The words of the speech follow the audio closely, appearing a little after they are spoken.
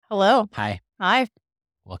Hello. Hi, Hi.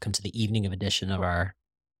 welcome to the evening of edition of our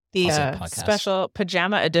The CrossFit podcast. special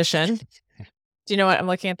pajama edition. Do you know what? I'm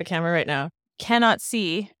looking at the camera right now. Cannot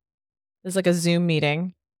see. There's like a Zoom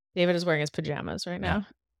meeting. David is wearing his pajamas right now.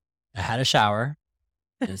 I had a shower.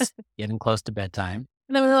 It's getting close to bedtime.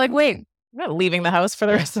 And then we're like, wait, I'm not leaving the house for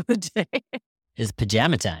the rest of the day. It's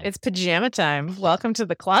pajama time. It's pajama time. Welcome to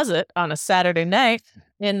the closet on a Saturday night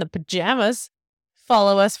in the pajamas.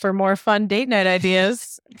 Follow us for more fun date night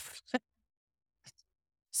ideas.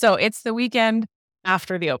 So it's the weekend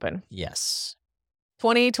after the Open. Yes.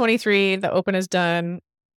 2023, the Open is done.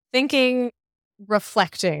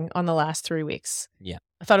 Reflecting on the last 3 weeks. Yeah.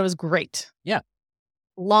 I thought it was great. Yeah.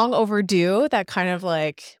 Long overdue, that kind of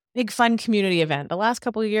like big fun community event. The last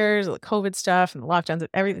couple of years, the COVID stuff and the lockdowns,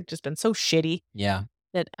 everything's just been so shitty. Yeah.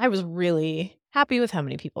 That I was really happy with how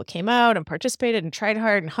many people came out and participated and tried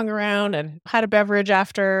hard and hung around and had a beverage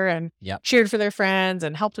after and cheered for their friends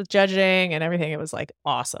and helped with judging and everything. It was like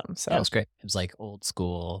awesome. So yeah, it was great. It was like old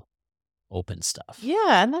school open stuff.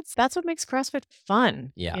 Yeah, and that's what makes CrossFit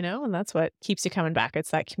fun. Yeah. You know, and that's what keeps you coming back.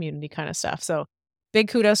 It's that community kind of stuff. So big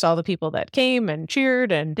kudos to all the people that came and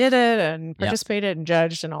cheered and did it and participated and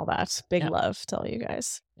judged and all that. Big love to all you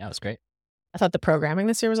guys. Yeah, it was great. I thought the programming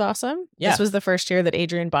this year was awesome. Yeah. This was the first year that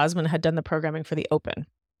Adrian Bosman had done the programming for the Open.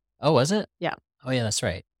 Oh, was it? Yeah. Oh, yeah, that's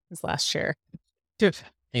right. This last year. Dude.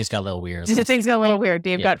 Things got a little weird. Things got a little weird.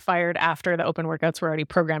 Dave got fired after the Open workouts were already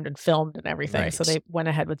programmed and filmed and everything. Right. So they went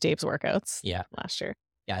ahead with Dave's workouts last year.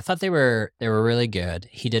 Yeah, I thought they were really good.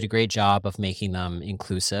 He did a great job of making them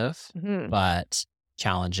inclusive, but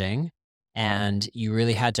challenging. And you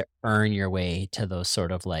really had to earn your way to those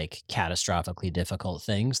sort of like catastrophically difficult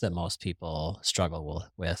things that most people struggle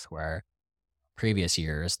with, where previous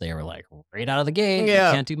years they were like right out of the gate, you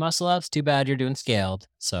can't do muscle ups, too bad you're doing scaled.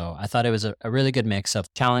 So I thought it was a really good mix of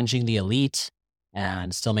challenging the elite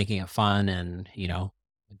and still making it fun and, you know,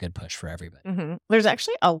 a good push for everybody. There's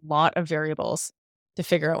actually a lot of variables to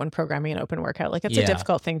figure out when programming an open workout. Like it's a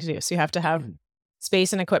difficult thing to do. So you have to have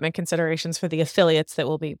space and equipment considerations for the affiliates that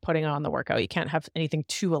will be putting on the workout. You can't have anything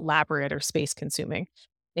too elaborate or space consuming.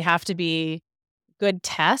 They have to be good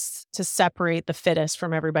tests to separate the fittest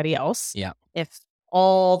from everybody else. Yeah. If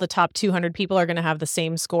all the top 200 people are going to have the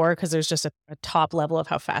same score because there's just a top level of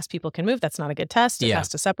how fast people can move, that's not a good test. It has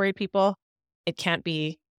to separate people. It can't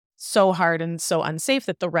be so hard and so unsafe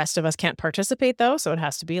that the rest of us can't participate though. So it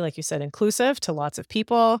has to be, like you said, inclusive to lots of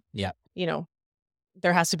people. Yeah. You know,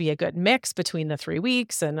 there has to be a good mix between the 3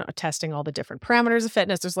 weeks and testing all the different parameters of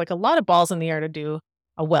fitness. There's like a lot of balls in the air to do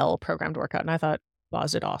a well-programmed workout. And I thought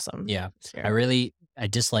Boz did awesome. Yeah. I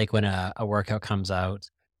dislike when a workout comes out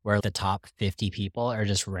where the top 50 people are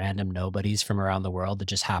just random nobodies from around the world that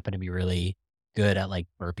just happen to be really good at like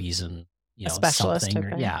burpees and, you know, specialist something.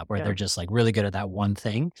 They're just like really good at that one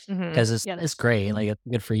thing. Because it's great. Like it's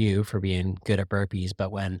good for you for being good at burpees.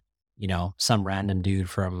 But when, you know, some random dude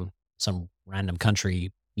from some random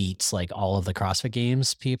country beats like all of the CrossFit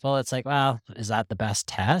Games people, it's like, well, is that the best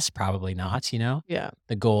test? Probably not, you know? Yeah.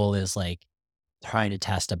 The goal is like trying to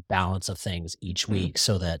test a balance of things each week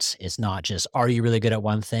so that it's not just, are you really good at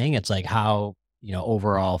one thing? It's like, how, you know,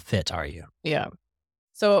 overall fit are you? Yeah.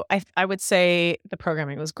 So I would say the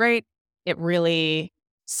programming was great. It really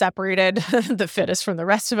separated the fittest from the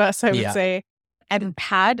rest of us, I would say, and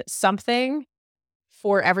had something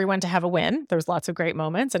for everyone to have a win. There's lots of great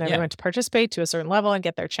moments and everyone to participate to a certain level and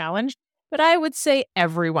get their challenge. But I would say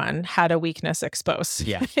everyone had a weakness exposed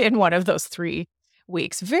in one of those 3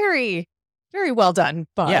 weeks. Very, very well done,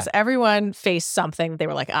 Boz. Yeah. Everyone faced something. They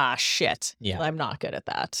were like, shit. Yeah. I'm not good at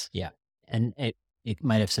that. Yeah. And it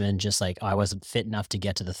might have been just like, I wasn't fit enough to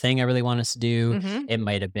get to the thing I really wanted to do. It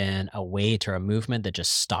might have been a weight or a movement that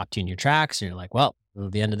just stopped you in your tracks. And you're like, well,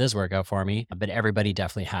 the end of this workout for me. But everybody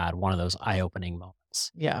definitely had one of those eye-opening moments.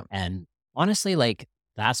 Yeah. And honestly, like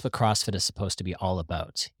that's what CrossFit is supposed to be all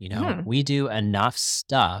about. You know, we do enough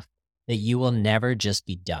stuff that you will never just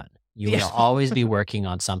be done. You will always be working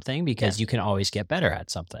on something because you can always get better at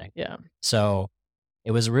something. Yeah. So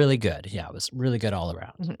it was really good. Yeah, it was really good all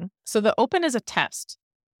around. So the Open is a test.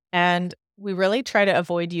 And we really try to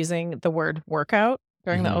avoid using the word workout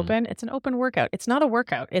during the Open. It's an open workout. It's not a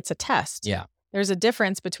workout. It's a test. Yeah. There's a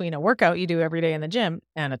difference between a workout you do every day in the gym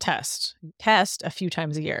and a test. You test a few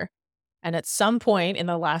times a year. And at some point in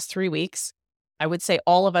the last 3 weeks, I would say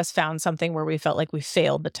all of us found something where we felt like we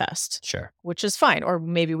failed the test. Sure. Which is fine. Or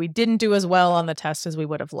maybe we didn't do as well on the test as we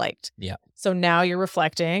would have liked. Yeah. So now you're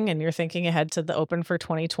reflecting and you're thinking ahead to the Open for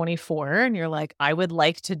 2024. And you're like, I would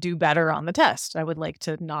like to do better on the test. I would like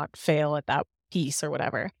to not fail at that piece or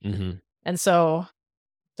whatever. And so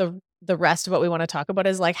the the rest of what we want to talk about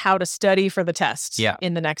is like how to study for the test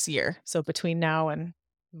in the next year. So between now and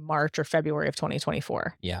March or February of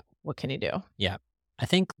 2024. What can you do? I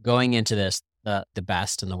think going into this, the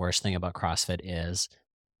best and the worst thing about CrossFit is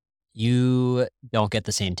you don't get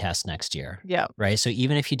the same test next year. Right. So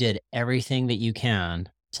even if you did everything that you can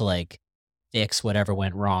to like fix whatever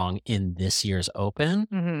went wrong in this year's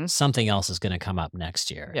Open, something else is going to come up next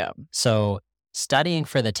year. So studying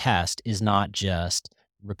for the test is not just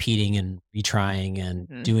repeating and retrying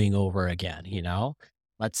and doing over again, you know?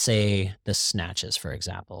 Let's say the snatches, for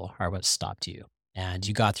example, are what stopped you. And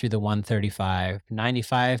you got through the 135,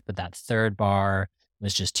 95, but that third bar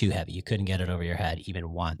was just too heavy. You couldn't get it over your head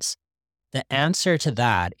even once. The answer to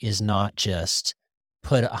that is not just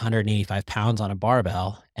put 185 pounds on a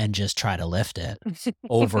barbell and just try to lift it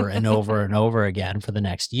over and over and over again for the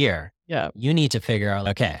next year. You need to figure out,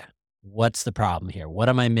 okay, what's the problem here? What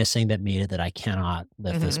am I missing that made it that I cannot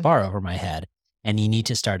lift this bar over my head? And you need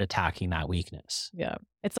to start attacking that weakness.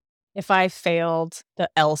 It's like if I failed the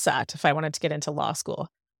LSAT, if I wanted to get into law school,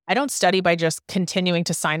 I don't study by just continuing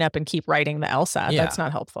to sign up and keep writing the LSAT. That's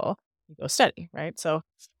not helpful. You go study, right? So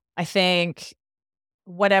I think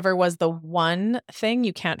whatever was the one thing,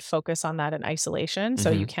 you can't focus on that in isolation. So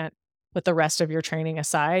you can't put the rest of your training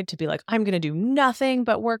aside to be like, I'm going to do nothing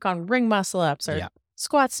but work on ring muscle ups or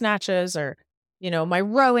squat snatches or, you know, my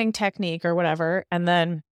rowing technique or whatever. And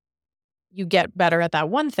then you get better at that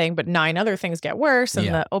one thing, but 9 other things get worse. And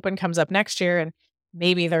the Open comes up next year and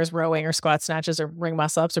maybe there's rowing or squat snatches or ring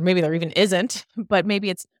muscle ups, or maybe there even isn't, but maybe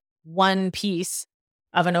it's one piece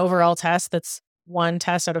of an overall test that's one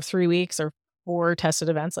test out of 3 weeks or 4 tested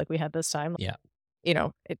events like we had this time. You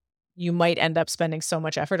know, you might end up spending so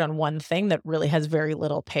much effort on one thing that really has very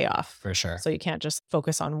little payoff. For sure. So you can't just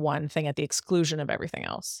focus on one thing at the exclusion of everything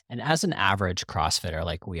else. And as an average CrossFitter,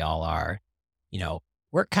 like we all are, you know,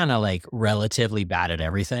 we're kind of like relatively bad at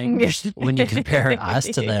everything when you compare us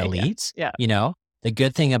to the elites. You know, the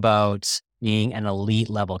good thing about being an elite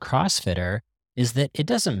level CrossFitter is that it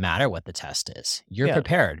doesn't matter what the test is. You're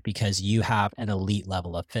prepared because you have an elite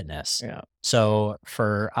level of fitness. So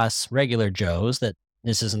for us regular Joes, that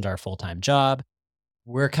this isn't our full-time job,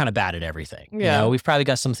 we're kind of bad at everything. You know, we've probably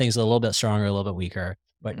got some things a little bit stronger, a little bit weaker,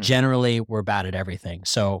 but generally we're bad at everything.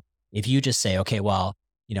 So if you just say, okay, well,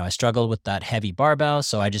 you know, I struggled with that heavy barbell,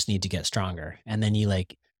 so I just need to get stronger. And then you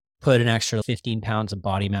like put an extra 15 pounds of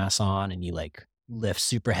body mass on and you like lift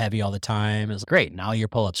super heavy all the time. It's great. Now your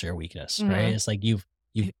pull-ups are your weakness, right? It's like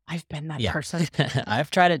I've been that person. I've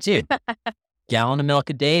tried it too. Gallon of milk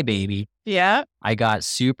a day, baby. I got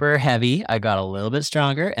super heavy. I got a little bit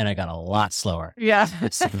stronger and I got a lot slower.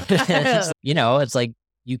 You know, it's like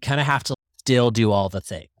you kind of have to still do all the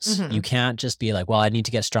things. You can't just be like, well, I need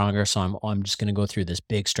to get stronger, so I'm just going to go through this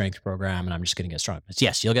big strength program and I'm just going to get stronger.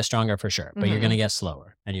 Yes, you'll get stronger for sure, but you're going to get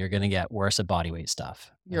slower and you're going to get worse at body weight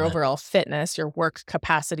stuff. Your overall fitness, your work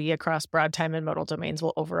capacity across broad time and modal domains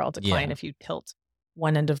will overall decline if you tilt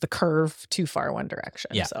one end of the curve too far one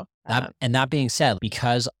direction. So and that being said,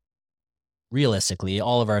 because realistically,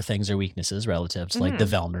 all of our things are weaknesses relative to like the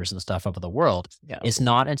Vellners and stuff of the world. It's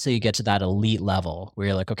not until you get to that elite level where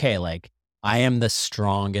you're like, okay, like I am the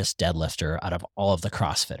strongest deadlifter out of all of the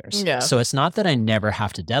CrossFitters. So it's not that I never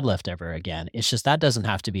have to deadlift ever again. It's just that doesn't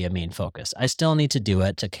have to be a main focus. I still need to do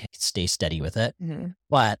it to stay steady with it,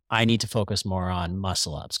 but I need to focus more on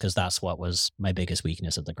muscle ups because that's what was my biggest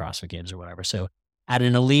weakness at the CrossFit Games or whatever. So at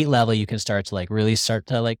an elite level, you can start to like really start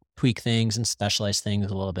to like tweak things and specialize things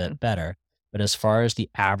a little bit better. But as far as the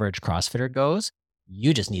average CrossFitter goes,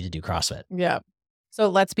 you just need to do CrossFit. So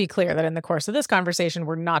let's be clear that in the course of this conversation,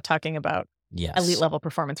 we're not talking about elite level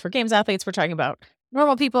performance for games athletes. We're talking about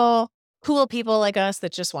normal people, cool people like us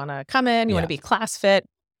that just want to come in. You want to be class fit.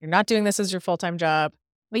 You're not doing this as your full-time job,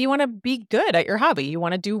 but you want to be good at your hobby. You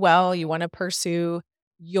want to do well. You want to pursue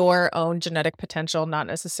your own genetic potential, not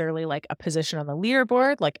necessarily like a position on the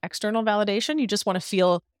leaderboard, like external validation. You just want to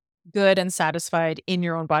feel good and satisfied in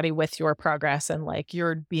your own body with your progress and like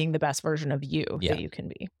you're being the best version of you that you can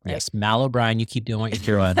be. Right? Yes. Mal O'Brien, you keep doing what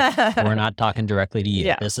you're doing. We're not talking directly to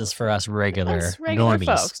you. This is for us regular normies.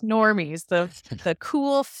 Folks, normies, the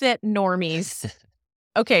cool fit normies.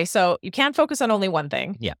 Okay. So you can't focus on only one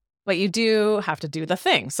thing. But you do have to do the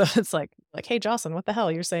thing. So it's like, hey, Jocelyn, what the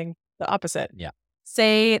hell? You're saying the opposite.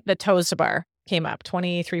 Say the toes to bar came up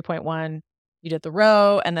 23.1. You did the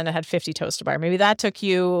row and then it had 50 toes to bar. Maybe that took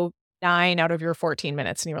you 9 out of your 14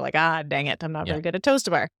 minutes and you were like, dang it, I'm not very good at toes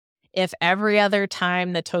to bar. If every other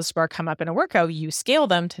time the toes to bar come up in a workout, you scale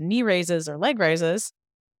them to knee raises or leg raises,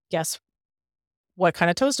 guess what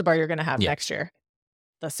kind of toes to bar you're going to have next year?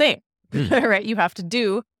 The same, right? You have to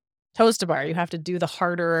do toes to bar. You have to do the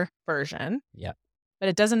harder version. Yeah. But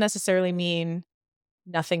it doesn't necessarily mean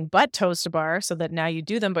nothing but toes to bar, so that now you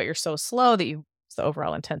do them, but you're so slow that it's the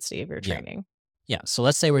overall intensity of your training. Yeah. So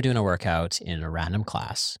let's say we're doing a workout in a random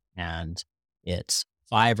class and it's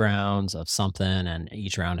 5 rounds of something and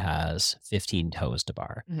each round has 15 toes to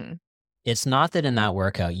bar. Mm-hmm. It's not that in that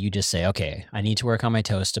workout you just say, okay, I need to work on my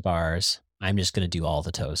toes to bars. I'm just going to do all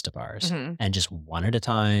the toes to bars and just one at a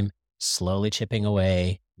time, slowly chipping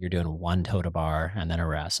away. You're doing 1 toe to bar and then a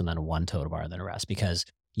rest and then 1 toe to bar and then a rest because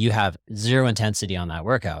you have 0 intensity on that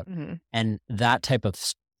workout. And that type of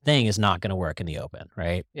thing is not going to work in the open,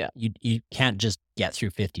 right? Yeah. You can't just get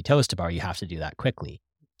through 50 toes to bar. You have to do that quickly.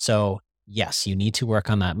 So yes, you need to work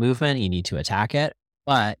on that movement. You need to attack it,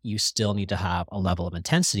 but you still need to have a level of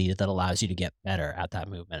intensity that allows you to get better at that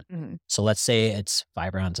movement. So let's say it's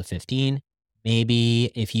 5 rounds of 15.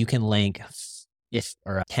 Maybe if you can link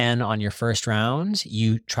 10 on your first round,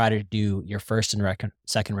 you try to do your first and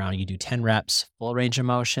second round, you do 10 reps, full range of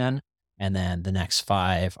motion. And then the next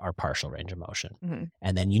 5 are partial range of motion.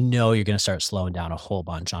 And then you're going to start slowing down a whole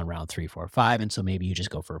bunch on round 3, 4, 5. And so maybe you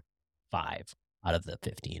just go for 5 out of the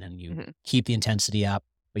 15 and you keep the intensity up,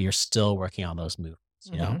 but you're still working on those movements,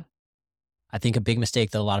 you know? I think a big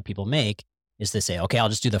mistake that a lot of people make is they say, okay, I'll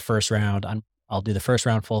just do the first round. I'll do the first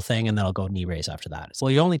round full thing and then I'll go knee raise after that. Well,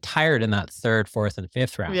 you're only tired in that 3rd, 4th, and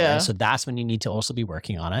 5th round. Yeah. Right? So that's when you need to also be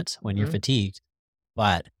working on it when you're fatigued,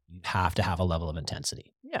 but you have to have a level of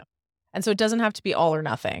intensity. Yeah. And so it doesn't have to be all or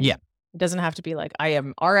nothing. Yeah. It doesn't have to be like, I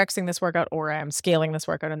am RXing this workout or I am scaling this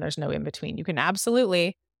workout and there's no in between. You can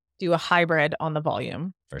absolutely do a hybrid on the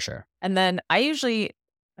volume. For sure. And then I usually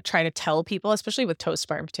try to tell people, especially with toes to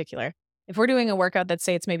bar in particular, if we're doing a workout that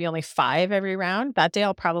say it's maybe only 5 every round, that day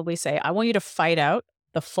I'll probably say, I want you to fight out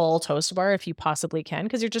the full toes to bar if you possibly can,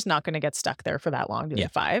 because you're just not going to get stuck there for that long doing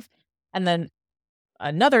 5. And then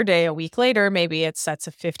another day, a week later, maybe it's sets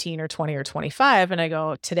of 15 or 20 or 25. And I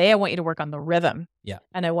go, today I want you to work on the rhythm. Yeah.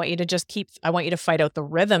 And I want you to I want you to fight out the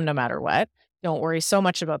rhythm no matter what. Don't worry so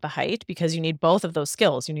much about the height because you need both of those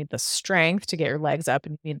skills. You need the strength to get your legs up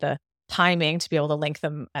and you need the timing to be able to link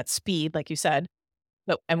them at speed, like you said.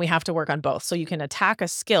 And we have to work on both. So you can attack a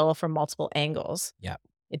skill from multiple angles. Yeah.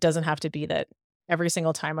 It doesn't have to be that every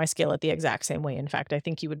single time I scale it the exact same way. In fact, I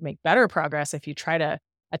think you would make better progress if you try to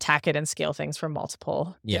attack it and scale things from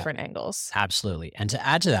multiple different angles. Absolutely. And to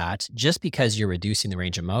add to that, just because you're reducing the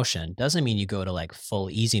range of motion doesn't mean you go to like full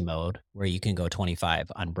easy mode where you can go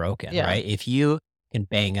 25 unbroken, right? If you can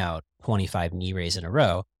bang out 25 knee raise in a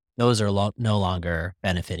row, those are no longer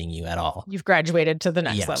benefiting you at all. You've graduated to the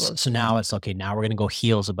next level. So now it's okay. Now we're going to go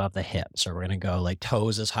heels above the hips, or we're going to go like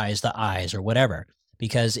toes as high as the eyes or whatever.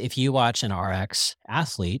 Because if you watch an RX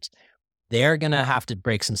athlete, they're going to have to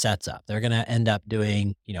break some sets up. They're going to end up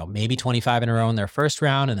doing, maybe 25 in a row in their first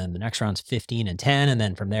round. And then the next round's 15 and 10. And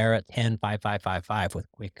then from there at 10, 5, 5, 5, 5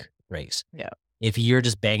 with quick breaks. Yeah. If you're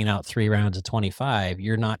just banging out 3 rounds of 25,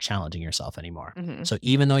 you're not challenging yourself anymore. So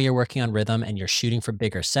even though you're working on rhythm and you're shooting for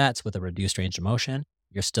bigger sets with a reduced range of motion,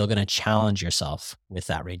 you're still going to challenge yourself with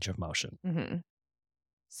that range of motion.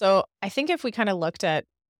 So I think if we kind of looked at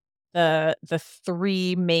the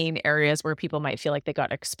 3 main areas where people might feel like they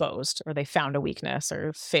got exposed or they found a weakness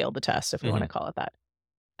or failed the test, if we want to call it that,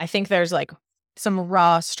 I think there's like some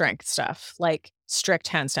raw strength stuff, like strict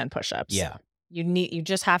handstand push-ups. Yeah. You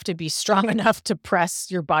just have to be strong enough to press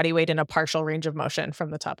your body weight in a partial range of motion from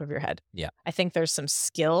the top of your head. Yeah. I think there's some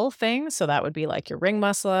skill things. So that would be like your ring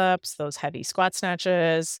muscle ups, those heavy squat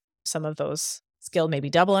snatches, some of those skilled maybe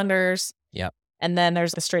double unders. Yeah. And then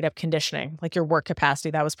there's the straight up conditioning, like your work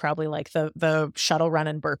capacity. That was probably like the shuttle run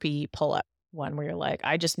and burpee pull up one where you're like,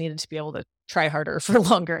 I just needed to be able to try harder for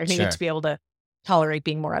longer. I needed to be able to tolerate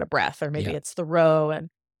being more out of breath. Or maybe it's the row and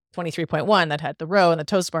 23.1 that had the row and the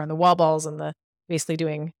toes bar and the wall balls and the basically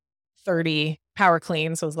doing 30 power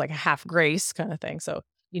cleans. So it was like a half grace kind of thing. So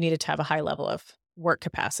you needed to have a high level of work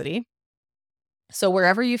capacity. So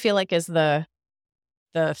wherever you feel like is the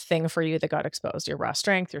thing for you that got exposed, your raw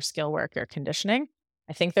strength, your skill work, your conditioning,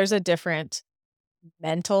 I think there's a different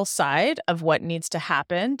mental side of what needs to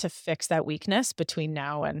happen to fix that weakness between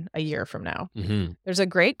now and a year from now. There's a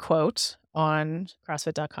great quote on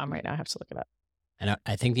CrossFit.com right now. I have to look it up. And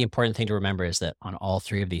I think the important thing to remember is that on all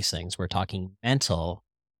 3 of these things, we're talking mental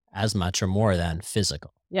as much or more than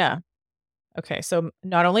physical. Yeah. Okay. So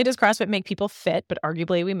not only does CrossFit make people fit, but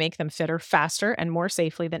arguably we make them fitter faster and more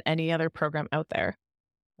safely than any other program out there.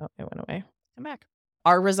 Oh, it went away. Come back.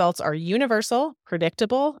 Our results are universal,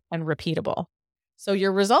 predictable, and repeatable. So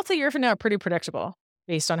your results a year from now are pretty predictable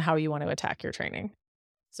based on how you want to attack your training.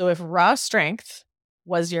 So if raw strength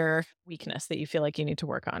was your weakness that you feel like you need to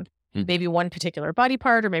work on, maybe one particular body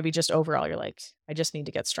part, or maybe just overall, you're like, I just need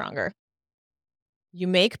to get stronger. You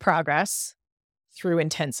make progress through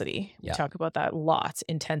intensity. We talk about that lots.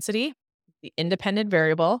 Intensity, the independent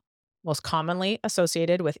variable most commonly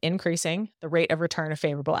associated with increasing the rate of return of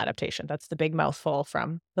favorable adaptation. That's the big mouthful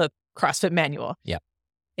from the CrossFit manual. Yeah.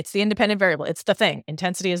 It's the independent variable. It's the thing.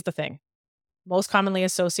 Intensity is the thing. Most commonly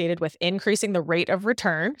associated with increasing the rate of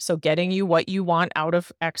return. So getting you what you want out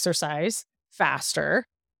of exercise faster.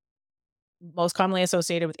 Most commonly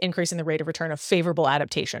associated with increasing the rate of return of favorable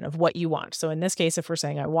adaptation of what you want. So in this case, if we're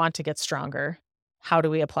saying I want to get stronger, how do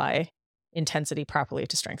we apply intensity properly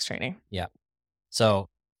to strength training? Yeah. So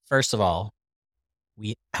first of all,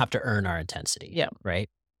 we have to earn our intensity. Yeah. Right?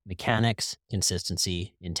 Mechanics,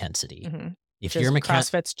 consistency, intensity. If your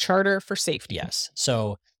CrossFit's charter for safety. Yes.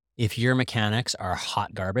 So if your mechanics are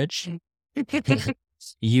hot garbage,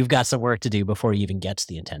 you've got some work to do before you even get to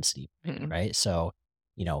the intensity, right? So,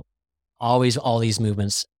 always all these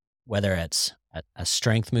movements, whether it's a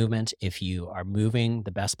strength movement, if you are moving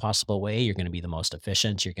the best possible way, you're going to be the most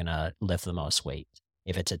efficient. You're going to lift the most weight.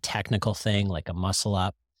 If it's a technical thing like a muscle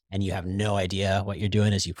up and you have no idea what you're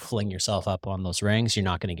doing as you fling yourself up on those rings, you're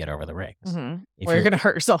not going to get over the rings. Or you're going to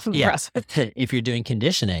hurt yourself in the process. If you're doing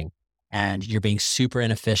conditioning and you're being super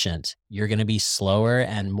inefficient, you're going to be slower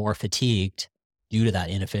and more fatigued due to that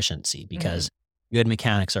inefficiency because good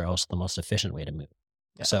mechanics are also the most efficient way to move.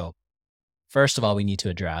 Yeah. So first of all, we need to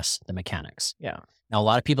address the mechanics. Yeah. Now, a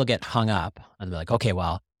lot of people get hung up and they're like, okay,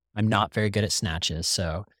 well, I'm not very good at snatches,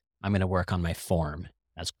 so I'm going to work on my form.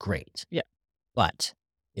 That's great. Yeah. But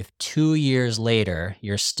if 2 years later,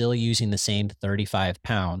 you're still using the same 35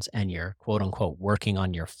 pounds and you're quote unquote working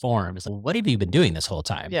on your form, it's like, well, what have you been doing this whole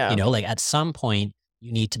time? Yeah. Like at some point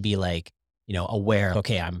you need to be like, aware,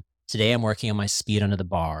 okay, today I'm working on my speed under the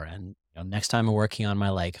bar. And next time I'm working on my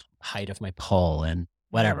like height of my pull and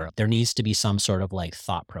whatever. There needs to be some sort of like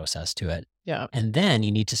thought process to it. Yeah. And then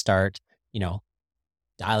you need to start,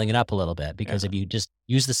 dialing it up a little bit because if you just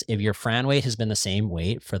use this, if your Fran weight has been the same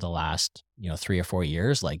weight for the last, 3 or 4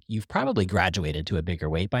 years, like you've probably graduated to a bigger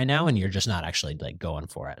weight by now and you're just not actually like going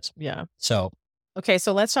for it. Yeah. So, okay.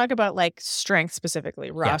 So let's talk about like strength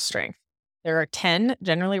specifically, raw strength. There are 10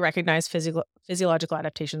 generally recognized physiological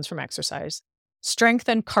adaptations from exercise. Strength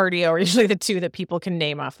and cardio are usually the two that people can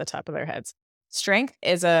name off the top of their heads. Strength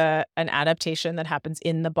is an adaptation that happens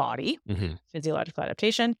in the body, physiological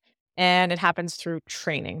adaptation. And it happens through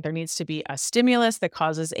training. There needs to be a stimulus that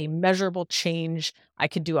causes a measurable change. I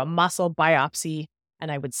could do a muscle biopsy and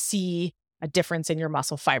I would see a difference in your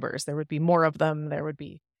muscle fibers. There would be more of them. There would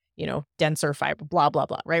be, denser fiber, blah, blah,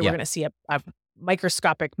 blah, right? We're going to see a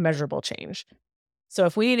microscopic measurable change. So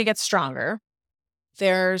if we need to get stronger,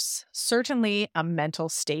 there's certainly a mental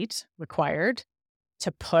state required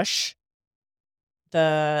to push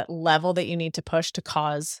the level that you need to push to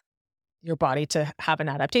cause your body to have an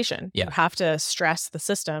adaptation. Yeah. You have to stress the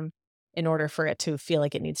system in order for it to feel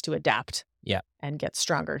like it needs to adapt and get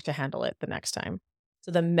stronger to handle it the next time.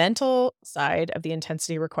 So the mental side of the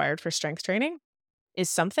intensity required for strength training is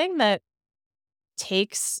something that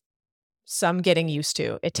takes some getting used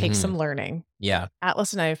to. It takes some learning. Yeah.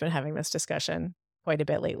 Atlas and I have been having this discussion quite a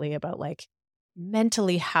bit lately about like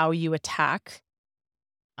mentally how you attack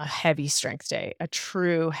a heavy strength day, a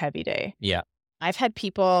true heavy day. Yeah. I've had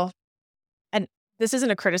people, and this isn't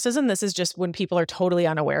a criticism, this is just when people are totally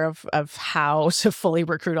unaware of how to fully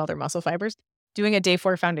recruit all their muscle fibers. Doing a day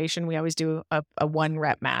 4 foundation, we always do a 1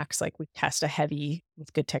 rep max. Like we test a heavy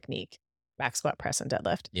with good technique, back squat, press, and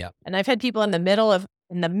deadlift. Yeah. And I've had people in the middle of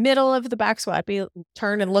the back squat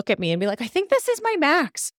turn and look at me and be like, I think this is my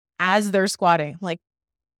max as they're squatting. Like,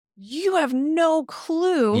 you have no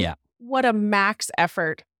clue what a max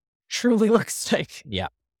effort truly looks like. Yeah.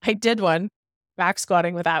 I did one back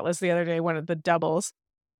squatting with Atlas the other day, one of the doubles.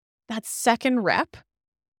 That second rep,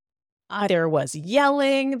 there was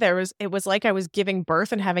yelling. It was like I was giving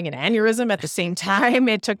birth and having an aneurysm at the same time.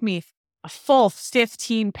 It took me a full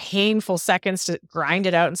 15 painful seconds to grind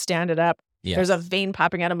it out and stand it up. Yeah. There's a vein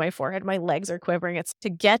popping out of my forehead. My legs are quivering. It's to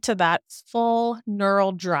get to that full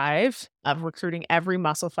neural drive of recruiting every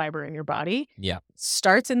muscle fiber in your body. Yeah.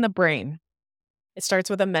 Starts in the brain. It starts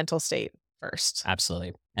with a mental state first.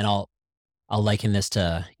 Absolutely. And I'll liken this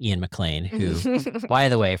to Ian McLean, who, by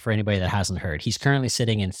the way, for anybody that hasn't heard, he's currently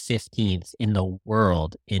sitting in 15th in the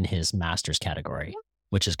world in his master's category,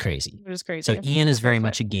 which is crazy. Which is crazy. So Ian is very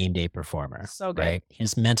much a game day performer. So good. Right?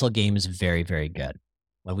 His mental game is very, very good.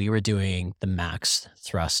 When we were doing the max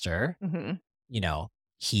thruster, it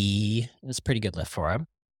was a pretty good lift for him.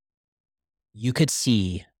 You could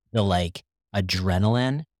see the like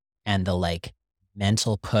adrenaline and the like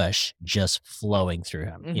mental push just flowing through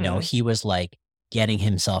him. You know, he was like getting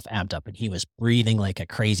himself amped up and he was breathing like a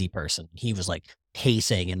crazy person. He was like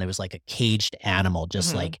pacing and there was like a caged animal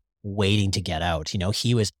just like waiting to get out. You know,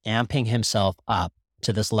 he was amping himself up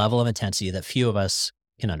to this level of intensity that few of us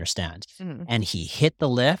can understand. And he hit the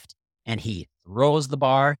lift and he throws the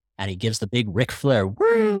bar and he gives the big Ric Flair,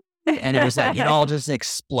 woo! And it was like, it all just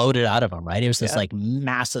exploded out of him, right? It was this like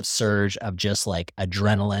massive surge of just like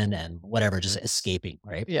adrenaline and whatever, just escaping,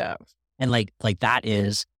 right? Yeah. And like that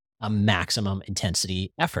is a maximum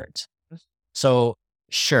intensity effort. So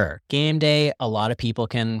sure, game day, a lot of people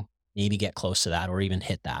can maybe get close to that or even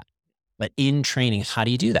hit that. But in training, how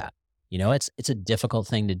do you do that? You know, it's a difficult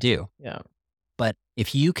thing to do. Yeah. But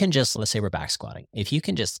if you can just, let's say we're back squatting, if you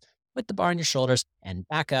can just put the bar on your shoulders and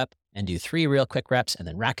back up and do 3 real quick reps and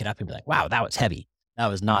then rack it up and be like, wow, that was heavy. That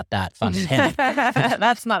was not that fun and heavy.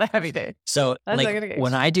 That's not a heavy day. So like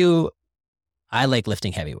when I like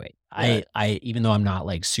lifting heavy weight. I even though I'm not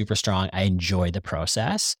like super strong, I enjoy the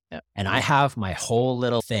process. And I have my whole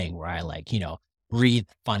little thing where I like, you know, breathe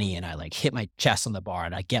funny and I like hit my chest on the bar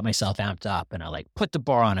and I get myself amped up and I like put the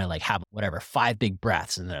bar on and I like have whatever 5 big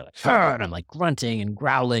breaths and they're like, and I'm like grunting and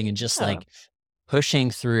growling and just like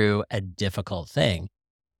pushing through a difficult thing.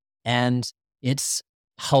 And it's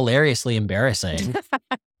hilariously embarrassing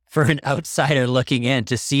for an outsider looking in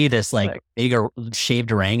to see this like bigger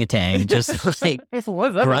shaved orangutan just like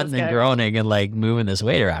grunting and groaning and like moving this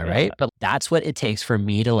weight around, right? But that's what it takes for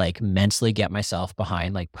me to like mentally get myself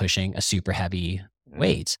behind like pushing a super heavy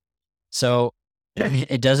weight. So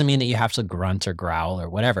it doesn't mean that you have to grunt or growl or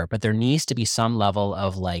whatever, but there needs to be some level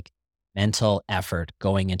of like mental effort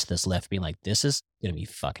going into this lift, being like, this is going to be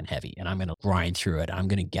fucking heavy and I'm going to grind through it. I'm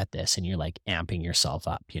going to get this. And you're like amping yourself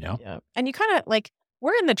up, you know? Yeah. And you kind of like,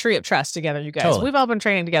 we're in the tree of trust together, you guys. Totally. We've all been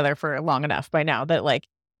training together for long enough by now that like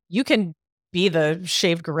you can be the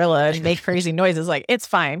shaved gorilla and make crazy noises. Like it's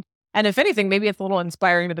fine. And if anything, maybe it's a little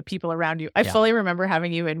inspiring to the people around you. I fully remember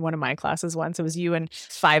having you in one of my classes once. It was you and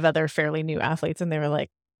 5 other fairly new athletes. And they were like,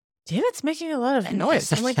 David's making a lot of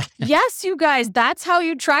noise. I'm like, yes, you guys, that's how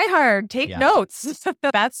you try hard. Take notes.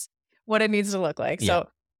 That's what it needs to look like. So,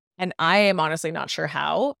 and I am honestly not sure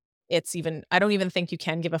how. I don't even think you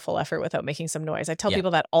can give a full effort without making some noise. I tell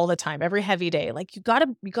people that all the time, every heavy day, like you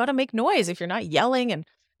gotta make noise if you're not yelling. And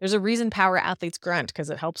there's a reason power athletes grunt because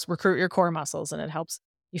it helps recruit your core muscles and it helps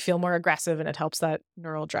you feel more aggressive and it helps that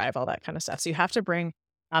neural drive, all that kind of stuff. So you have to bring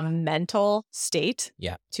a mental state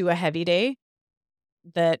to a heavy day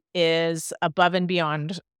that is above and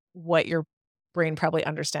beyond what your brain probably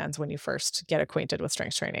understands when you first get acquainted with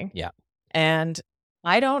strength training. Yeah. And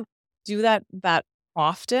I don't do that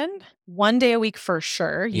often. 1 day a week for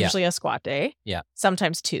sure, usually a squat day. Yeah.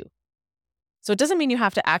 Sometimes 2. So it doesn't mean you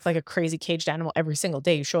have to act like a crazy caged animal every single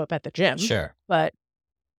day you show up at the gym. Sure. But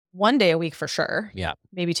 1 day a week for sure. Yeah.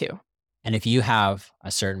 Maybe 2. And if you have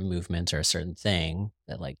a certain movement or a certain thing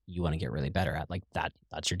that like you want to get really better at, like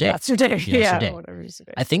that's your day. That's your day. You know, yeah. Your day. Whatever is your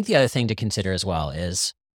day. I think the other thing to consider as well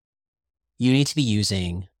is you need to be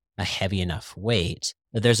using a heavy enough weight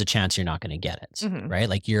that there's a chance you're not going to get it, right?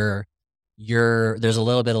 Like there's a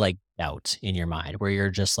little bit of like doubt in your mind where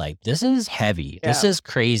you're just like, this is heavy. This is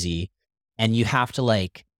crazy. And you have to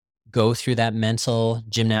like go through that mental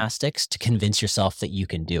gymnastics to convince yourself that you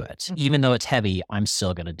can do it. Even though it's heavy, I'm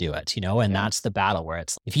still going to do it, you know? And that's the battle where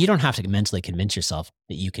it's, if you don't have to mentally convince yourself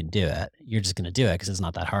that you can do it, you're just going to do it because it's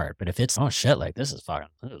not that hard. But if it's, oh shit, like this is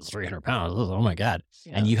 300 pounds. Oh my God.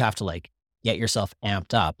 And you have to like get yourself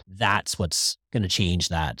amped up. That's what's going to change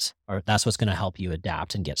that, or that's what's going to help you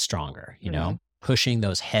adapt and get stronger, you know? Pushing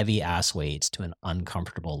those heavy ass weights to an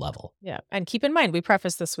uncomfortable level. Yeah. And keep in mind, we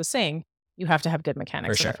preface this with saying, you have to have good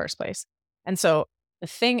mechanics in the first place. And so the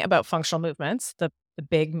thing about functional movements, the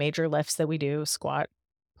big major lifts that we do, squat,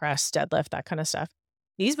 press, deadlift, that kind of stuff,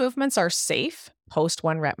 these movements are safe post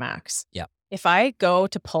 1 rep max. Yeah. If I go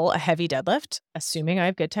to pull a heavy deadlift, assuming I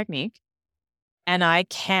have good technique, and I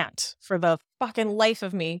can't for the fucking life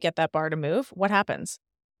of me get that bar to move, what happens?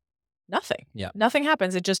 Nothing. Yeah. Nothing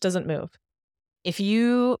happens. It just doesn't move. If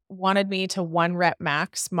you wanted me to 1 rep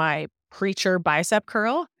max my preacher bicep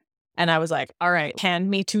curl, and I was like, all right, hand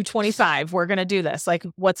me 225. We're going to do this. Like,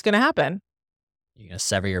 what's going to happen? You're going to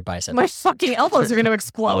sever your bicep. My fucking elbows are going to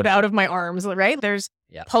explode out of my arms, right? There's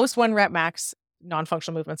post 1 rep max,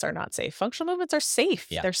 non-functional movements are not safe. Functional movements are safe.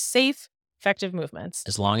 Yeah. They're safe, effective movements.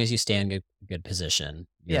 As long as you stay in good position,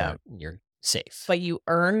 you're safe. But you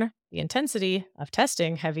earn the intensity of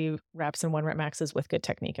testing heavy reps and 1 rep maxes with good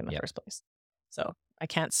technique in the first place. So I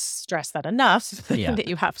can't stress that enough that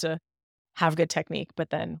you have to have good technique. But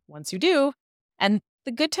then once you do, and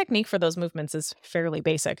the good technique for those movements is fairly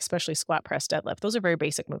basic, especially squat, press, deadlift. Those are very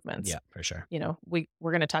basic movements. Yeah, for sure.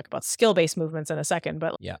 We're going to talk about skill-based movements in a second,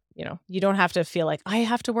 but yeah, you don't have to feel like I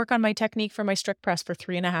have to work on my technique for my strict press for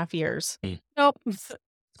 3.5 years. Nope.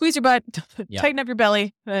 Squeeze your butt, tighten up your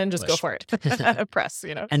belly, and just go for it. Press,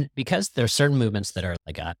 And because there's certain movements that are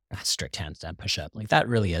like a strict handstand push-up, like that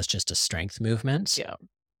really is just a strength movement. Yeah.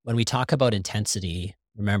 When we talk about intensity,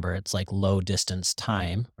 remember it's like low distance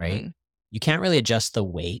time, right? You can't really adjust the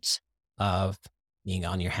weight of being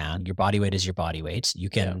on your hand. Your body weight is your body weight. You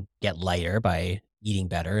can get lighter by eating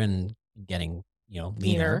better and getting,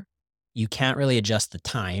 leaner. You can't really adjust the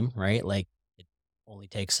time, right? Like it only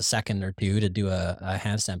takes a second or two to do a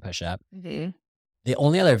handstand push-up. The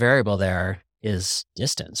only other variable there is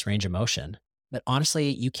distance, range of motion. But honestly,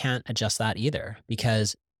 you can't adjust that either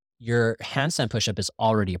because your handstand push-up is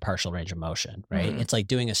already a partial range of motion, right? It's like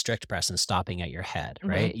doing a strict press and stopping at your head,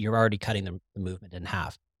 right? You're already cutting the movement in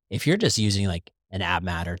half. If you're just using like an ab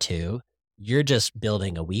mat or two, you're just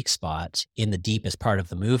building a weak spot in the deepest part of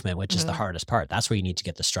the movement, which is the hardest part. That's where you need to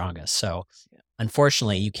get the strongest. So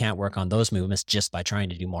unfortunately, you can't work on those movements just by trying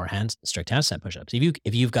to do more strict handstand push-ups.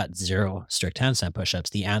 If you've got 0 strict handstand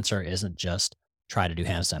push-ups, the answer isn't just try to do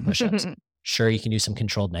handstand push-ups. Sure, you can do some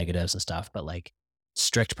controlled negatives and stuff, but like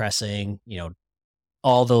strict pressing,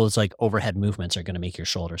 all those like overhead movements are going to make your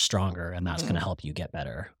shoulders stronger, and that's going to help you get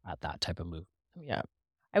better at that type of move. Yeah.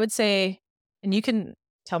 I would say, and you can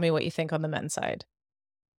tell me what you think on the men's side.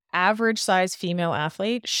 Average size female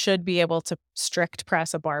athlete should be able to strict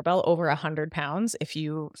press a barbell over 100 pounds if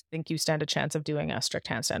you think you stand a chance of doing a strict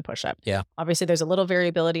handstand push-up. Yeah. Obviously, there's a little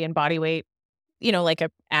variability in body weight, like a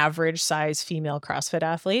average size female CrossFit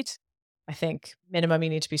athlete. I think minimum you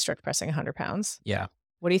need to be strict pressing 100 pounds. Yeah.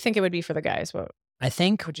 What do you think it would be for the guys? I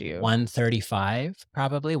think would you 135,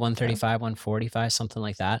 probably 135, 145, something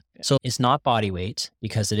like that. Yeah. So it's not body weight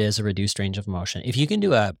because it is a reduced range of motion. If you can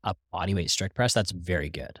do a body weight strict press, that's very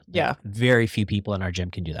good. Yeah. Very few people in our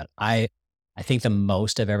gym can do that. I think the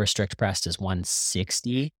most I've ever strict pressed is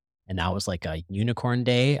 160. And that was like a unicorn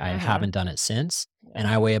day. I haven't done it since. And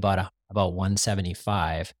I weigh about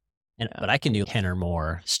 175. But I can do 10 or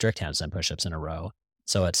more strict handstand push-ups in a row.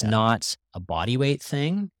 So it's not a body weight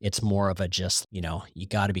thing. It's more of a just, you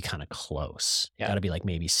got to be kind of close. You got to be like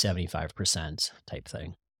maybe 75% type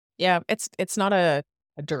thing. Yeah. It's not a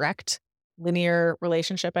direct linear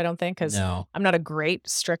relationship, I don't think, because I'm not a great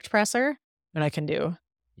strict presser, and I can do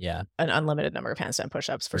an unlimited number of handstand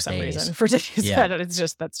push-ups for some reason for days. Yeah. That's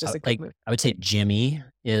just a quick move. I would say Jimmy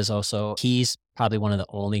is also, he's probably one of the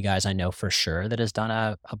only guys I know for sure that has done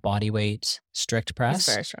a body weight strict press. He's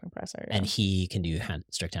a very strong presser. Yeah. And he can do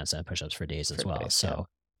strict handstand push-ups for days as well. So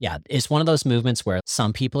it's one of those movements where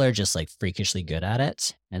some people are just like freakishly good at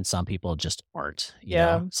it and some people just aren't. You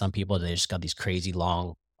know? Some people, they just got these crazy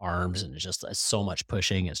long arms and it's so much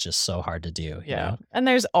pushing. It's just so hard to do. You know? And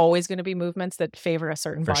there's always going to be movements that favor a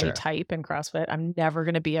certain body type in CrossFit. I'm never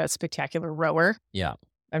going to be a spectacular rower. Yeah.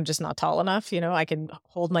 I'm just not tall enough. I can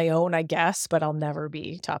hold my own, I guess, but I'll never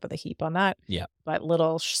be top of the heap on that. Yeah. But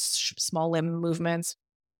little small limb movements,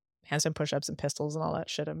 handstand push-ups and pistols and all that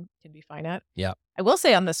shit can be fine at. Yeah. I will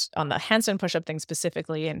say on the handstand push-up thing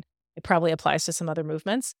specifically, and it probably applies to some other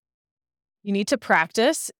movements, you need to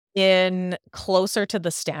practice in closer to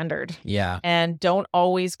the standard. Yeah. And don't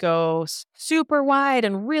always go super wide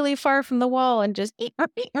and really far from the wall and just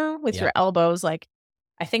with your elbows. Like,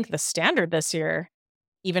 I think the standard this year,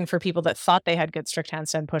 even for people that thought they had good strict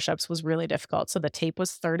handstand push-ups, was really difficult. So the tape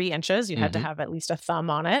was 30 inches. You had to have at least a thumb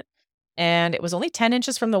on it. And it was only 10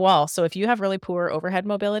 inches from the wall. So if you have really poor overhead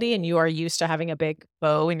mobility and you are used to having a big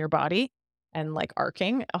bow in your body and like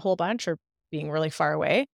arcing a whole bunch or being really far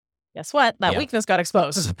away, guess what? That weakness got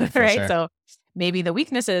exposed, right? Sure. So maybe the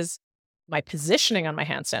weakness is my positioning on my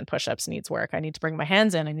handstand push-ups needs work. I need to bring my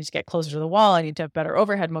hands in. I need to get closer to the wall. I need to have better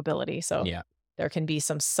overhead mobility. So there can be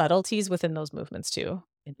some subtleties within those movements too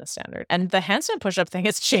in the standard. And the handstand push-up thing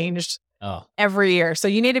has changed every year. So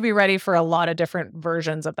you need to be ready for a lot of different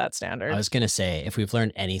versions of that standard. I was going to say, if we've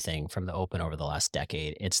learned anything from the Open over the last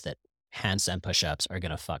decade, it's that handstand push-ups are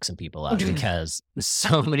going to fuck some people up because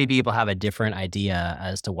so many people have a different idea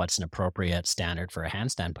as to what's an appropriate standard for a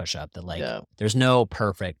handstand push-up that there's no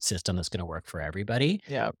perfect system that's going to work for everybody.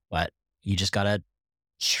 Yeah. But you just got to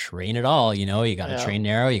train it all. You got to train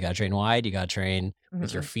narrow, you got to train wide, you got to train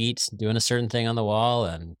with your feet doing a certain thing on the wall.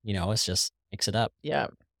 And, it's just mix it up. Yeah.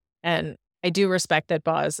 And I do respect that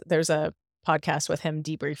there's a podcast with him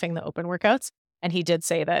debriefing the Open workouts. And he did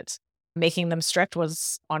say that making them strict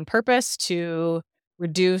was on purpose to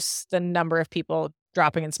reduce the number of people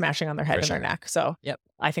dropping and smashing on their head and their neck. So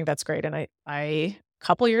I think that's great. And I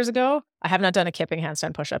couple years ago, I have not done a kipping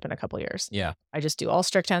handstand push-up in a couple years. Yeah. I just do all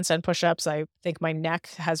strict handstand push-ups. I think my neck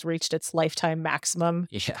has reached its lifetime maximum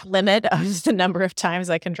limit of the number of times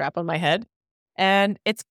I can drop on my head. And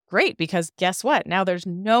it's great because guess what? Now there's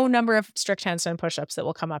no number of strict handstand push-ups that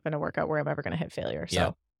will come up in a workout where I'm ever going to hit failure.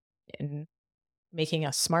 So in making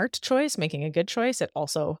a smart choice, making a good choice, it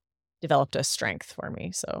also developed a strength for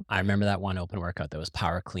me. So I remember that one open workout that was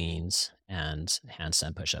power cleans and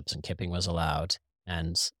handstand push-ups and kipping was allowed.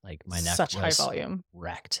 And like my neck such was high volume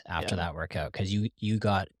wrecked after that workout because you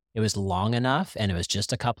got, it was long enough and it was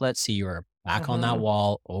just a couplet. So you were back on that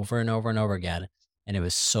wall over and over and over again. And it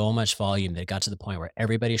was so much volume that it got to the point where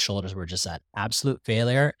everybody's shoulders were just at absolute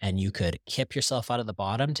failure and you could kip yourself out of the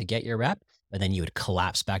bottom to get your rep, but then you would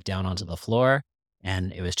collapse back down onto the floor.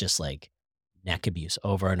 And it was just like neck abuse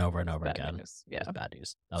over and over and over again. News. Yeah. It was bad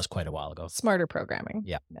news. That was quite a while ago. Smarter programming.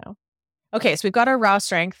 Yeah. No. Okay. So we've got our raw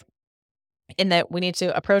strength in that we need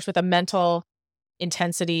to approach with a mental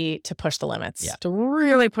intensity to push the limits, to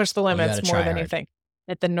really push the limits more than you think.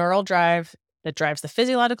 That the neural drive that drives the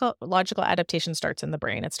physiological adaptation starts in the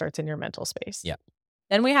brain. It starts in your mental space. Yeah.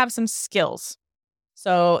 Then we have some skills.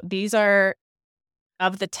 So these are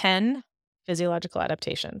of the 10 physiological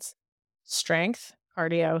adaptations. Strength,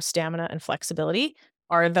 cardio, stamina, and flexibility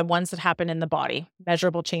are the ones that happen in the body.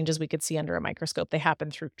 Measurable changes we could see under a microscope. They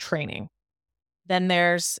happen through training. Then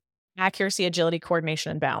there's accuracy, agility,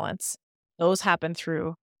 coordination, and balance. Those happen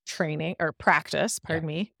through training or practice, pardon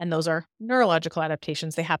me. And those are neurological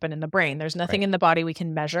adaptations. They happen in the brain. There's nothing in the body we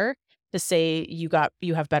can measure to say you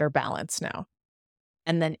have better balance now.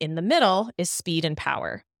 And then in the middle is speed and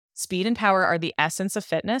power. Speed and power are the essence of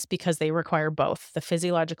fitness because they require both the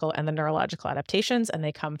physiological and the neurological adaptations, and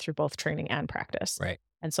they come through both training and practice. Right.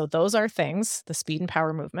 And so those are things, the speed and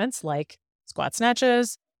power movements like squat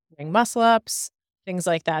snatches, ring muscle ups, things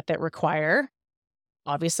like that require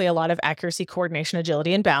obviously a lot of accuracy, coordination,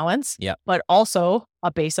 agility, and balance, but also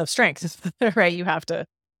a base of strength, right?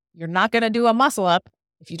 You're not going to do a muscle up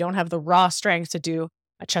if you don't have the raw strength to do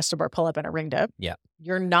a chest to bar pull up and a ring dip. Yeah.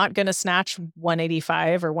 You're not going to snatch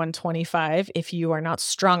 185 or 125 if you are not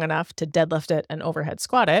strong enough to deadlift it and overhead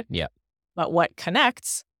squat it. Yeah. But what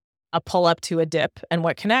connects a pull up to a dip and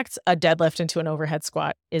what connects a deadlift into an overhead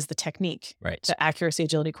squat is the technique. Right. The accuracy,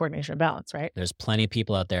 agility, coordination, and balance, right? There's plenty of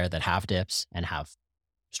people out there that have dips and have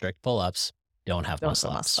strict pull-ups, don't have muscle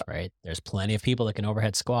ups, right? There's plenty of people that can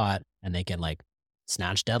overhead squat and they can like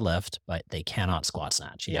snatch deadlift, but they cannot squat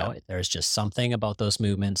snatch. You know, there's just something about those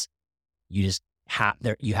movements. You just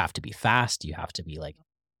you have to be fast. You have to be like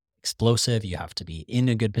explosive. You have to be in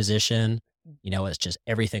a good position. You know, it's just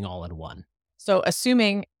everything all in one. So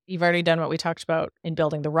assuming you've already done what we talked about in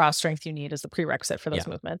building the raw strength you need as the prerequisite for those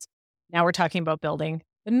movements. Now we're talking about building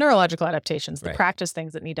the neurological adaptations, the practice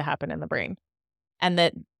things that need to happen in the brain. And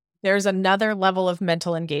that there's another level of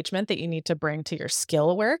mental engagement that you need to bring to your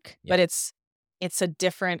skill work, but it's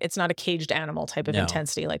not a caged animal type of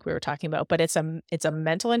intensity like we were talking about, but it's a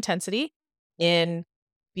mental intensity in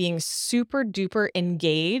being super duper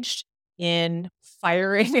engaged in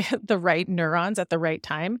firing the right neurons at the right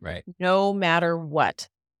time, no matter what.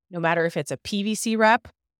 No matter if it's a PVC rep,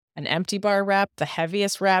 an empty bar rep, the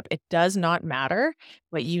heaviest rep, it does not matter,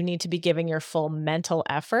 but you need to be giving your full mental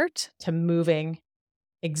effort to moving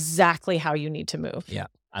exactly how you need to move. Yeah.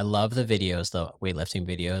 I love the videos, the weightlifting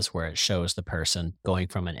videos where it shows the person going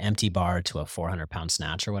from an empty bar to a 400-pound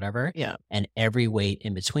snatch or whatever. Yeah. And every weight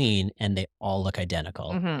in between, and they all look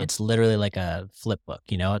identical. It's literally like a flip book,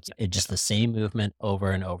 you know, it's just the same movement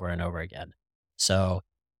over and over and over again. So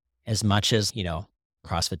as much as, you know,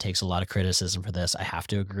 CrossFit takes a lot of criticism for this, I have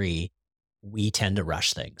to agree. We tend to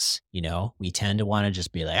rush things, you know, we tend to want to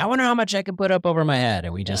just be like, I wonder how much I can put up over my head.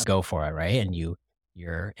 And we just go for it. Right. And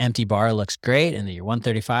your empty bar looks great. And then your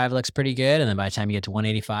 135 looks pretty good. And then by the time you get to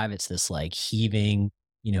 185, it's this like heaving,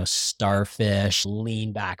 you know, starfish,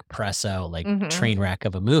 lean back, press out, like train wreck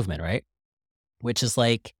of a movement. Right. Which is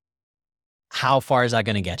like, how far is that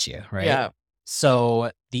going to get you? Right. Yeah.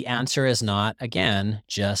 So the answer is not, again,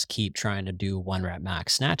 just keep trying to do 1 rep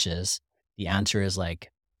max snatches. The answer is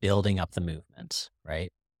like building up the movement,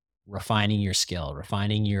 right? Refining your skill,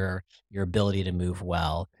 refining your ability to move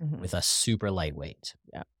well with a super light weight.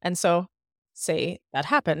 Yeah. And so say that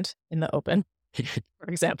happened in the open, for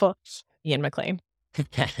example, Ian McLean,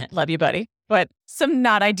 love you, buddy. But some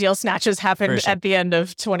not ideal snatches happened at the end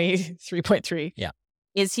of 23.3. Yeah.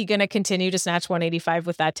 Is he going to continue to snatch 185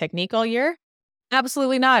 with that technique all year?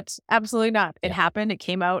 Absolutely not. Absolutely not. It happened. It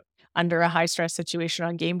came out under a high stress situation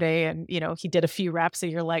on game day. And, you know, he did a few reps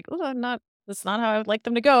and you're like, oh, that's not how I would like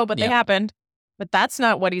them to go, but they happened. But that's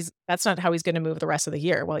not how he's going to move the rest of the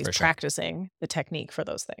year while he's practicing the technique for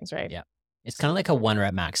those things, right? Yeah. It's kind of like a 1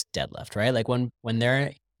 rep max deadlift, right? Like when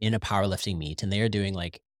they're in a powerlifting meet and they are doing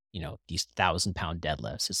like, these 1,000-pound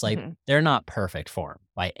deadlifts, it's like they're not perfect form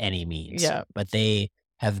by any means. Yeah. But they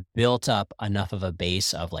have built up enough of a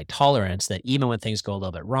base of like tolerance that even when things go a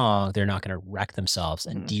little bit wrong, they're not going to wreck themselves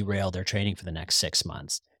and derail their training for the next 6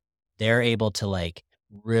 months. They're able to like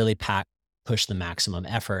really push the maximum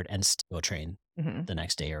effort and still train the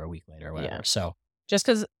next day or a week later or whatever. Yeah. So just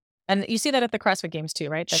because, and you see that at the CrossFit Games too,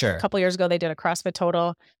 right? Sure. A couple years ago, they did a CrossFit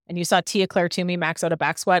total and you saw Tia Claire Toomey max out a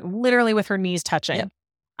back squat literally with her knees touching. Yep.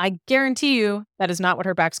 I guarantee you that is not what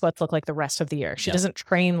her back squats look like the rest of the year. She doesn't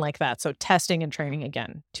train like that. So testing and training,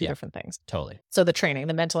 again, two different things. Totally. So the training,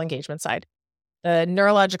 the mental engagement side, the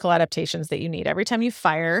neurological adaptations that you need. Every time you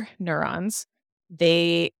fire neurons,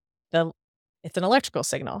 it's an electrical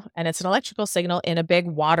signal, and it's an electrical signal in a big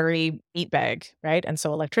watery meat bag, right? And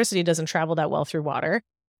so electricity doesn't travel that well through water.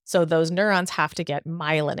 So those neurons have to get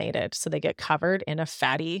myelinated. So they get covered in a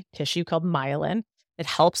fatty tissue called myelin. It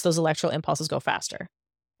helps those electrical impulses go faster.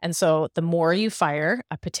 And so the more you fire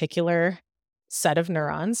a particular set of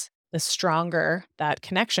neurons, the stronger that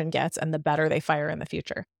connection gets and the better they fire in the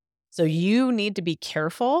future. So you need to be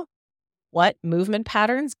careful what movement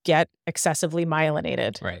patterns get excessively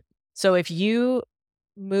myelinated. Right. So if you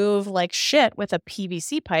move like shit with a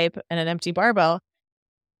PVC pipe and an empty barbell,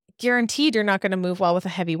 guaranteed you're not going to move well with a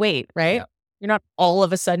heavy weight, right? Yeah. You're not all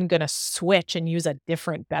of a sudden going to switch and use a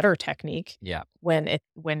different, better technique when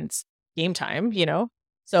it's game time,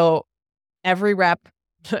 So every rep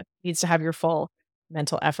needs to have your full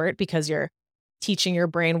mental effort because you're teaching your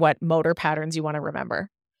brain what motor patterns you want to remember.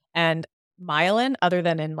 And myelin, other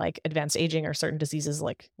than in like advanced aging or certain diseases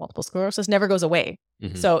like multiple sclerosis, never goes away.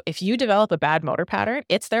 So if you develop a bad motor pattern,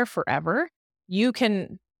 it's there forever. You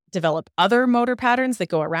can develop other motor patterns that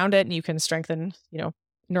go around it and you can strengthen,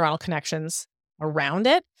 neuronal connections around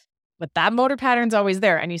it. But that motor pattern's always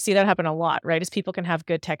there. And you see that happen a lot, right? As people can have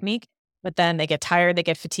good technique, but then they get tired, they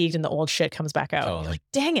get fatigued, and the old shit comes back out. Totally. Like,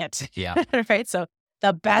 dang it. Yeah. Right? So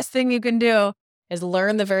the best thing you can do is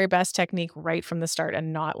learn the very best technique right from the start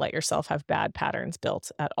and not let yourself have bad patterns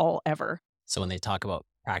built at all, ever. So when they talk about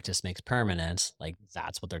practice makes permanent, like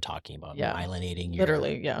that's what they're talking about. Yeah. Myelinating your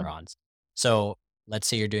neurons. So let's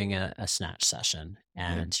say you're doing a snatch session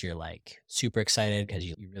and you're like super excited because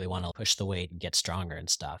you really want to push the weight and get stronger and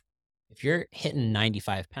stuff. If you're hitting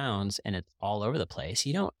 95 pounds and it's all over the place,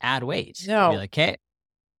 you don't add weight. No. You're like, okay,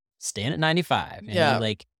 stand at 95.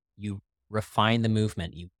 And you refine the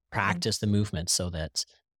movement. You practice the movement so that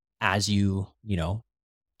as you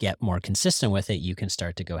get more consistent with it, you can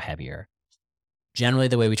start to go heavier. Generally,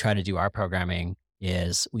 the way we try to do our programming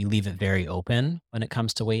is we leave it very open when it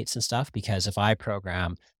comes to weights and stuff, because if I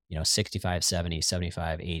program, 65, 70,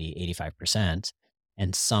 75, 80, 85%,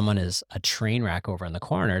 and someone is a train wreck over in the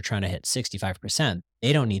corner trying to hit 65%,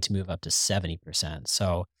 they don't need to move up to 70%.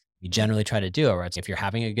 So we generally try to do it where it's if you're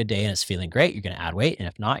having a good day and it's feeling great, you're going to add weight. And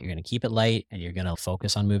if not, you're going to keep it light and you're going to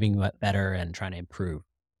focus on moving better and trying to improve.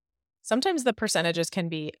 Sometimes the percentages can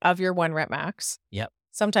be of your 1 rep max. Yep.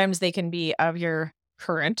 Sometimes they can be of your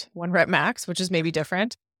current 1 rep max, which is maybe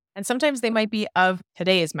different. And sometimes they might be of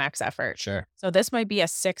today's max effort. Sure. So this might be a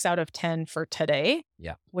 6 out of 10 for today,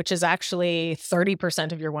 which is actually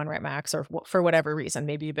 30% of your 1 rep max, or for whatever reason.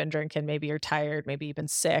 Maybe you've been drinking, maybe you're tired, maybe you've been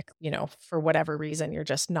sick, for whatever reason, you're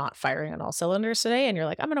just not firing on all cylinders today. And you're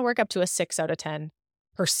like, I'm going to work up to a 6 out of 10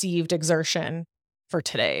 perceived exertion for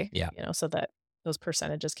today, so that those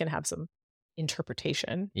percentages can have some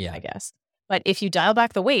interpretation, I guess. But if you dial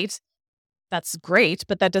back the weight, that's great,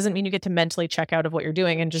 but that doesn't mean you get to mentally check out of what you're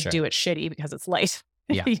doing and just do it shitty because it's light.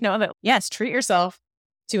 Yeah. Yes, treat yourself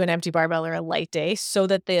to an empty barbell or a light day so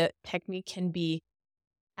that the technique can be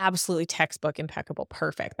absolutely textbook, impeccable,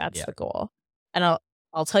 perfect. That's the goal. And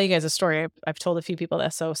I'll tell you guys a story. I've told a few people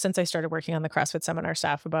this. So since I started working on the CrossFit seminar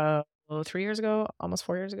staff about 3 years ago, almost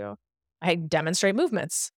 4 years ago, I demonstrate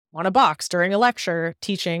movements on a box during a lecture,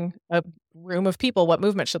 teaching a room of people what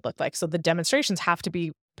movement should look like. So the demonstrations have to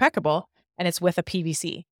be impeccable. And it's with a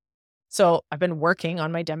PVC. So I've been working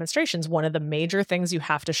on my demonstrations. One of the major things you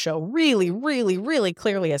have to show really, really, really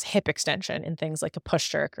clearly is hip extension in things like a push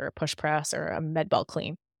jerk or a push press or a med ball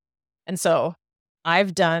clean. And so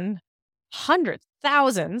I've done hundreds,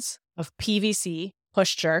 thousands of PVC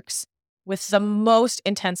push jerks with the most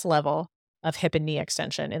intense level of hip and knee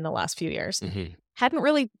extension in the last few years. Hadn't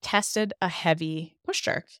really tested a heavy push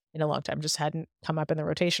jerk in a long time. Just hadn't come up in the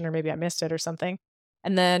rotation, or maybe I missed it or something.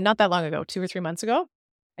 And then not that long ago, 2 or 3 months ago,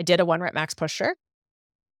 I did a 1 rep max push jerk.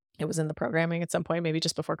 It was in the programming at some point, maybe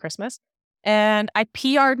just before Christmas. And I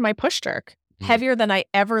PR'd my push jerk. heavier than I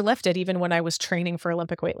ever lifted, even when I was training for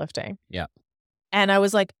Olympic weightlifting. Yeah. And I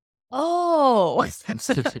was like, oh,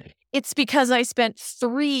 it's because I spent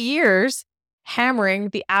 3 years hammering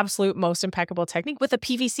the absolute most impeccable technique with a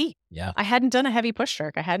PVC. Yeah. I hadn't done a heavy push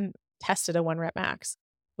jerk. I hadn't tested a 1 rep max.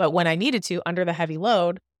 But when I needed to, under the heavy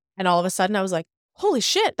load, and all of a sudden I was like, holy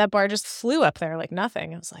shit, that bar just flew up there like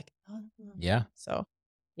nothing. I was like, oh. Yeah. So,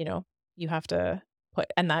 you have to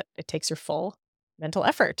and that it takes your full mental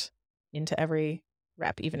effort into every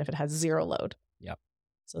rep, even if it has 0 load. Yep.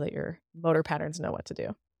 So that your motor patterns know what to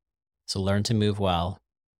do. So learn to move well,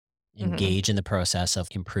 engage in the process of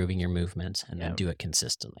improving your movement, and then do it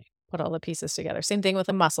consistently. Put all the pieces together. Same thing with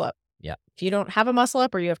a muscle up. Yeah. If you don't have a muscle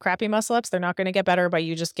up or you have crappy muscle ups, they're not going to get better by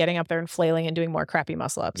you just getting up there and flailing and doing more crappy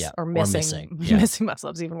muscle ups or missing muscle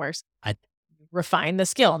ups, even worse. Refine the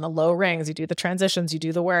skill on the low rings. You do the transitions, you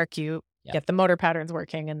do the work, you get the motor patterns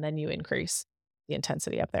working, and then you increase the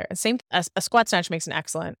intensity up there. And a squat snatch makes an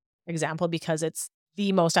excellent example because it's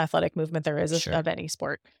the most athletic movement there is of any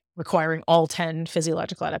sport, requiring all 10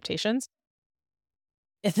 physiological adaptations.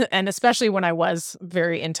 And especially when I was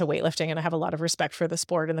very into weightlifting, and I have a lot of respect for the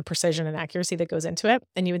sport and the precision and accuracy that goes into it.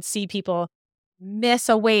 And you would see people miss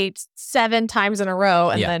a weight 7 times in a row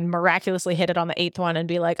and then miraculously hit it on the 8th one and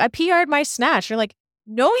be like, I PR'd my snatch. You're like,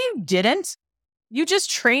 no, you didn't. You just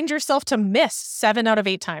trained yourself to miss 7 out of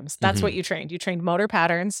 8 times. That's what you trained. You trained motor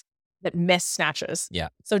patterns that miss snatches. Yeah.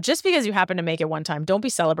 So just because you happen to make it one time, don't be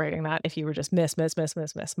celebrating that if you were just miss.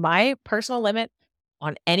 My personal limit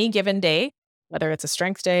on any given day, whether it's a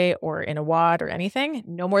strength day or in a WOD or anything,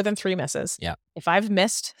 no more than 3 misses. Yeah. If I've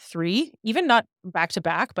missed 3, even not back to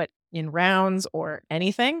back, but in rounds or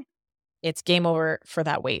anything, it's game over for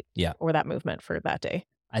that weight or that movement for that day.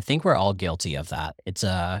 I think we're all guilty of that. It's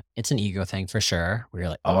an ego thing for sure. We're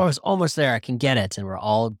like, oh, I was almost there. I can get it. And we're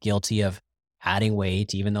all guilty of adding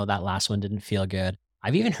weight, even though that last one didn't feel good.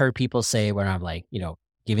 I've even heard people say when I'm like,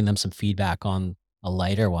 giving them some feedback on a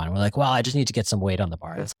lighter one, we're like, well, I just need to get some weight on the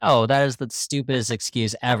bar. Oh, that is the stupidest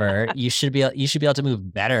excuse ever. You should be able to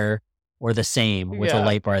move better or the same with a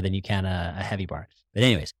light bar than you can a heavy bar. But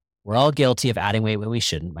anyways, we're all guilty of adding weight when we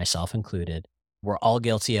shouldn't, myself included. We're all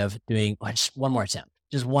guilty of doing just one more attempt.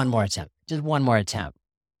 Just one more attempt.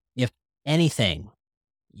 If anything,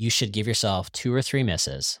 you should give yourself 2 or 3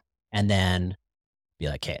 misses and then be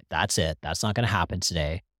like, okay, that's it. That's not going to happen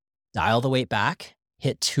today. Dial the weight back,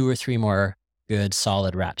 hit 2 or 3 more good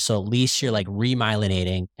solid reps. So at least you're like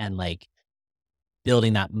remyelinating and like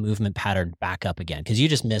building that movement pattern back up again. Cause you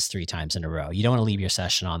just missed 3 times in a row. You don't want to leave your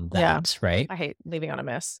session on that, right? I hate leaving on a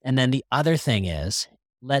miss. And then the other thing is,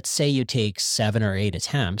 let's say you take 7 or 8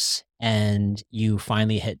 attempts and you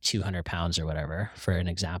finally hit 200 pounds or whatever, for an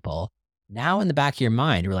example. Now in the back of your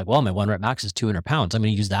mind, you're like, well, my 1 rep max is 200 pounds. I'm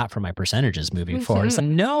going to use that for my percentages moving forward. It's like,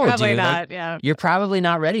 no, probably dude. Not, You're probably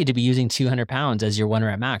not ready to be using 200 pounds as your 1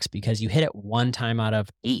 rep max because you hit it 1 time out of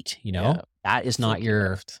 8, That is not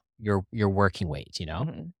your working weight,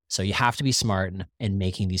 So you have to be smart in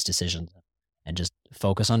making these decisions and just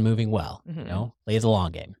focus on moving well, play the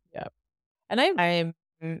long game. Yeah. And I'm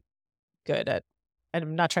good at, and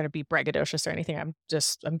I'm not trying to be braggadocious or anything.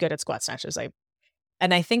 I'm good at squat snatches.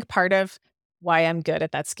 And I think part of why I'm good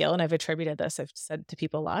at that skill, and I've attributed this, I've said to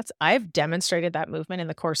people lots, I've demonstrated that movement in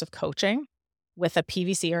the course of coaching with a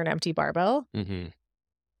PVC or an empty barbell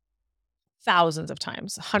thousands of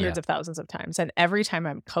times, hundreds of thousands of times. And every time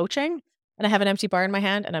I'm coaching and I have an empty bar in my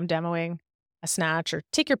hand and I'm demoing a snatch or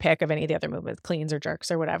take your pick of any of the other movements, cleans or jerks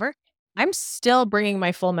or whatever, I'm still bringing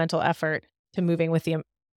my full mental effort to moving with the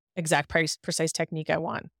exact precise technique I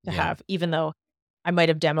want to have, even though I might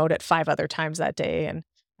have demoed it 5 other times that day and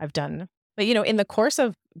I've done, but in the course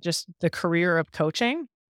of just the career of coaching,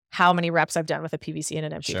 how many reps I've done with a PVC and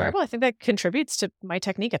an empty barbell, I think that contributes to my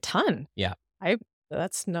technique a ton. Yeah.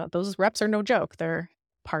 Those reps are no joke. They're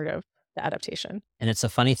part of the adaptation. And it's a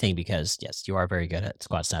funny thing because yes, you are very good at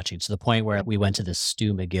squat snatching to the point where we went to the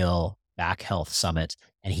Stu McGill Back Health Summit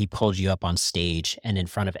and he pulled you up on stage and in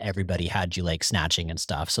front of everybody had you like snatching and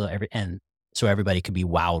stuff. So everybody could be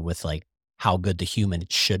wowed with like how good the human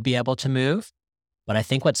should be able to move. But I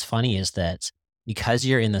think what's funny is that because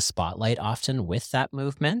you're in the spotlight often with that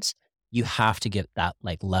movement, you have to get that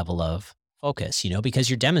like level of focus, because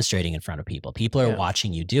you're demonstrating in front of people. People are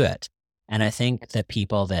watching you do it. And I think that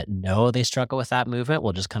people that know they struggle with that movement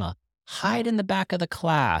will just kind of hide in the back of the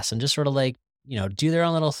class and just sort of like, do their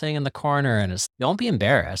own little thing in the corner and don't be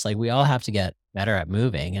embarrassed. Like we all have to get better at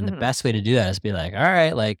moving. And the best way to do that is be like, all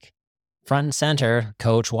right, like front and center,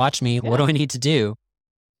 coach, watch me. What do I need to do?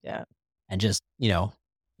 Yeah. And just,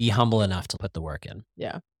 be humble enough to put the work in.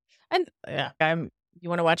 Yeah. And I'm you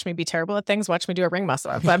want to watch me be terrible at things, watch me do a ring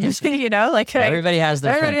muscle up. I'm just, like everybody has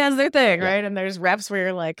their thing, right? And there's reps where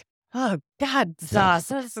you're like, oh God, sauce,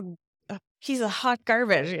 that's a piece of hot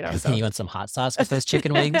garbage, So. You want some hot sauce with those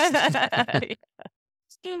chicken wings? I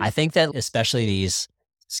think that especially these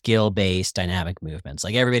skill-based dynamic movements,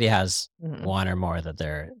 like everybody has one or more that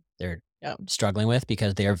they're struggling with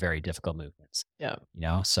because they are very difficult movements.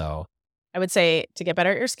 Yeah. So I would say to get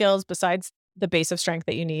better at your skills, besides the base of strength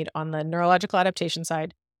that you need on the neurological adaptation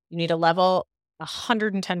side, you need a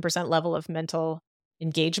 110% level of mental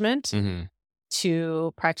engagement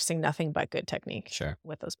to practicing nothing but good technique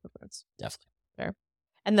with those movements. Definitely. Fair.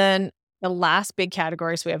 And then the last big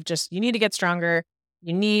category, so we have you need to get stronger,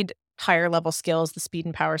 you need higher level skills, the speed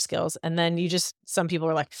and power skills. And then some people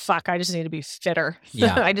are like, fuck, I just need to be fitter.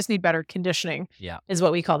 Yeah. I just need better conditioning. Yeah. Is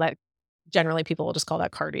what we call that. Generally, people will just call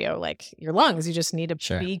that cardio, like your lungs. You just need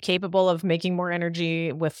to be capable of making more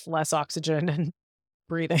energy with less oxygen and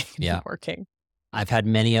breathing and working. I've had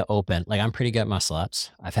many a open, like I'm pretty good at muscle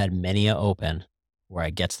ups. I've had many a open where I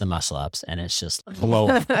get to the muscle ups and it's just blow.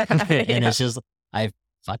 And it's just, I've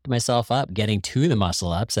fucked myself up getting to the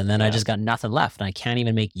muscle ups and then I just got nothing left. And I can't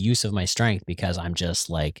even make use of my strength because I'm just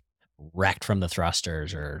like wrecked from the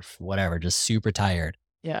thrusters or whatever, just super tired.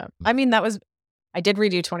 Yeah. I mean, I did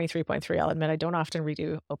redo 23.3. I'll admit I don't often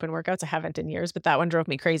redo open workouts. I haven't in years, but that one drove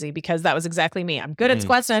me crazy because that was exactly me. I'm good at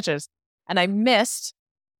squat snatches and I missed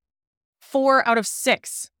 4 out of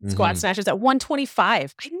 6 squat snatches at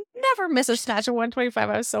 125. I never miss a snatch at 125.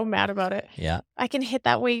 I was so mad about it. Yeah. I can hit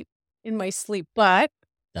that weight in my sleep, but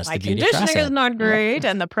that's my conditioning is not great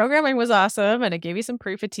and the programming was awesome and it gave me some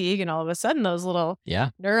pre-fatigue and all of a sudden those little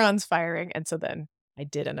neurons firing. And so then I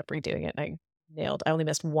did end up redoing it and I only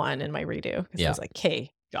missed 1 in my redo because I was like,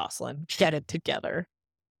 hey, Jocelyn, get it together.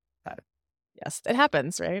 But yes, it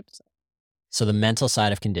happens, right? So the mental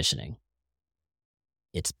side of conditioning,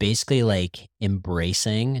 it's basically like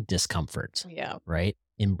embracing discomfort. Yeah. Right?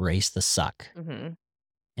 Embrace the suck. And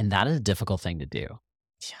that is a difficult thing to do.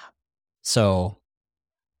 Yeah. So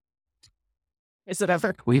is it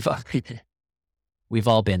ever? We've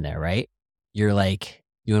all been there, right? You're like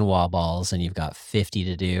doing wall balls and you've got 50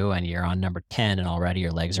 to do and you're on number 10 and already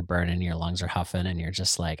your legs are burning, your lungs are huffing and you're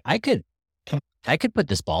just like, I could put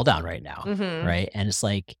this ball down right now. Right. And it's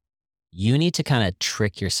like, you need to kind of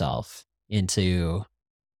trick yourself into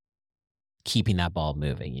keeping that ball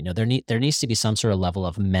moving. There needs to be some sort of level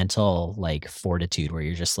of mental like fortitude where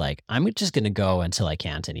you're just like, I'm just going to go until I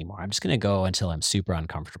can't anymore. I'm just going to go until I'm super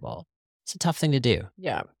uncomfortable. It's a tough thing to do.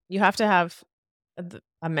 Yeah. You have to have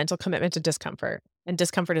a mental commitment to discomfort. And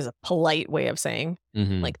discomfort is a polite way of saying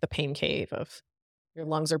like the pain cave of your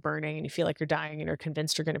lungs are burning and you feel like you're dying and you're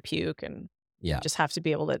convinced you're going to puke. And you just have to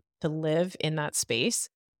be able to live in that space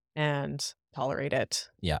and tolerate it.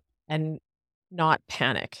 Yeah. And not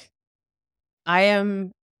panic. I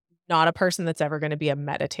am not a person that's ever going to be a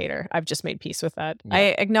meditator. I've just made peace with that. Yeah. I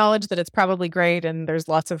acknowledge that it's probably great and there's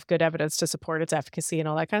lots of good evidence to support its efficacy and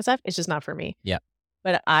all that kind of stuff. It's just not for me. Yeah.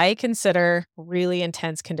 But I consider really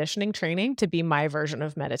intense conditioning training to be my version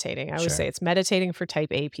of meditating. I would say it's meditating for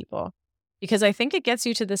type A people because I think it gets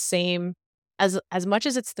you to the same, as much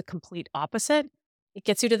as it's the complete opposite, it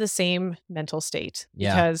gets you to the same mental state.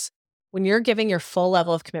 Yeah. Because when you're giving your full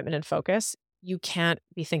level of commitment and focus, you can't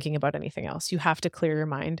be thinking about anything else. You have to clear your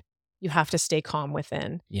mind. You have to stay calm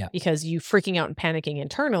within. Yeah. Because you freaking out and panicking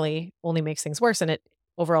internally only makes things worse and it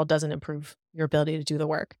overall doesn't improve your ability to do the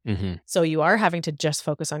work. So you are having to just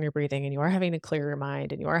focus on your breathing and you are having to clear your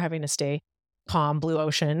mind and you are having to stay calm, blue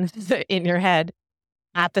ocean in your head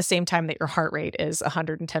at the same time that your heart rate is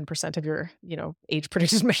 110% of your, age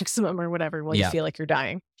predicted maximum or whatever while you feel like you're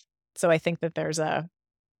dying. So I think that there's a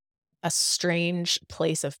strange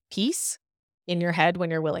place of peace in your head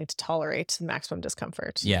when you're willing to tolerate maximum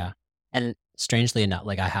discomfort. Yeah. And strangely enough,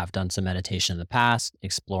 like I have done some meditation in the past,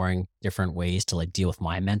 exploring different ways to like deal with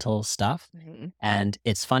my mental stuff. And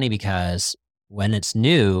it's funny because when it's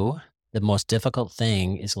new, the most difficult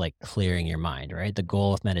thing is like clearing your mind, right? The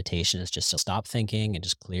goal of meditation is just to stop thinking and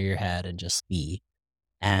just clear your head and just be.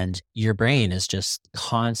 And your brain is just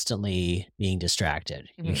constantly being distracted.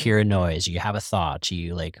 You hear a noise, you have a thought,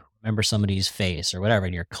 you like remember somebody's face or whatever,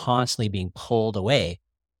 and you're constantly being pulled away.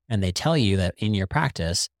 And they tell you that in your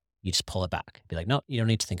practice, you just pull it back. Be like, no, you don't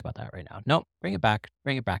need to think about that right now. No, bring it back,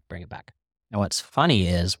 bring it back, bring it back. And what's funny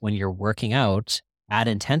is when you're working out at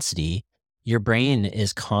intensity, your brain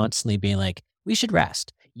is constantly being like, we should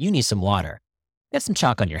rest. You need some water. Get some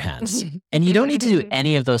chalk on your hands. And you don't need to do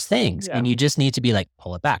any of those things. And you just need to be like,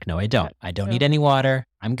 pull it back. No, I don't. I don't need any water.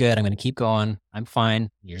 I'm good. I'm going to keep going. I'm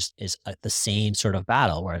fine. It's the same sort of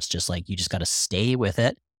battle where it's just like, you just got to stay with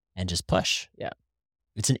it and just push. Yeah.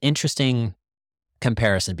 It's an interesting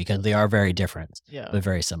comparison because they are very different, Yeah. but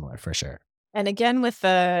very similar for sure. And again, with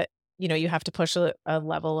the, you have to push a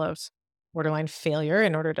level of borderline failure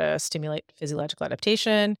in order to stimulate physiological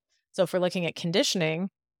adaptation. So if we're looking at conditioning,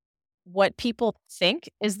 what people think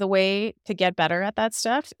is the way to get better at that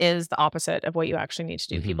stuff is the opposite of what you actually need to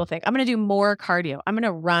do. People think, I'm going to do more cardio. I'm going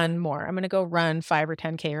to run more. I'm going to go run 5 or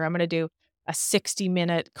 10K, or I'm going to do a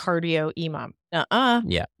 60-minute cardio EMOM.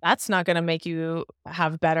 Yeah. That's not going to make you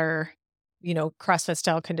have better, CrossFit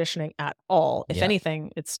style conditioning at all. If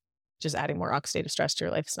anything, it's just adding more oxidative stress to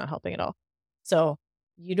your life. It's not helping at all. So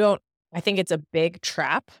I think it's a big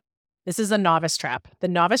trap. This is a novice trap. The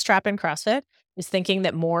novice trap in CrossFit is thinking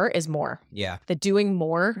that more is more. Yeah. That doing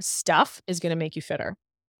more stuff is going to make you fitter.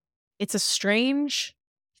 It's a strange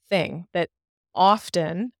thing that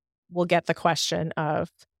often will get the question of,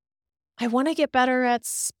 I want to get better at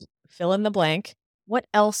fill in the blank. What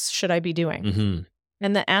else should I be doing? Mm-hmm.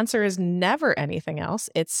 And the answer is never anything else.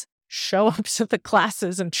 It's show up to the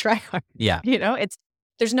classes and try hard. Yeah.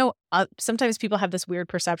 There's no, sometimes people have this weird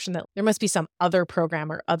perception that there must be some other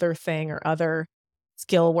program or other thing or other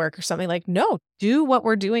skill work or something. Like, no, do what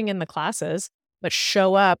we're doing in the classes, but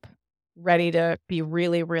show up ready to be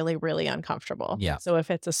really, really, really uncomfortable. Yeah. So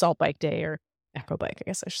if it's a salt bike day or echo bike, I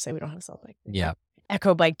guess I should say we don't have a salt bike day. Yeah.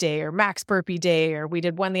 Echo bike day or max burpee day, or we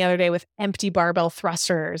did one the other day with empty barbell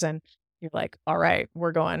thrusters. And you're like, all right,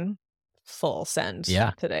 we're going full send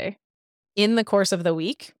today. In the course of the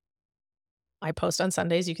week, I post on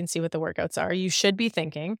Sundays. You can see what the workouts are. You should be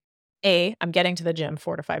thinking, I'm getting to the gym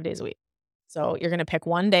 4 to 5 days a week. So you're going to pick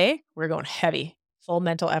one day. We're going heavy, full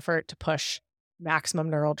mental effort to push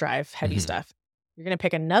maximum neural drive, heavy stuff. You're going to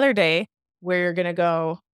pick another day where you're going to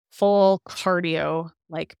go full cardio,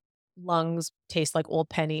 like lungs taste like old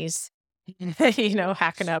pennies,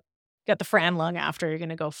 hacking up, got the Fran lung after. You're going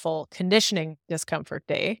to go full conditioning discomfort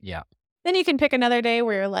day. Yeah. Then you can pick another day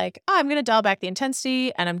where you're like, I'm going to dial back the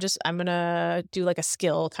intensity and I'm going to do like a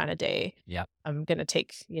skill kind of day. Yeah. I'm going to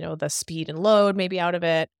take, the speed and load maybe out of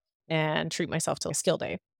it and treat myself to a skill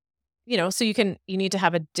day. So you need to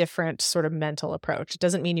have a different sort of mental approach. It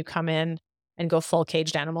doesn't mean you come in and go full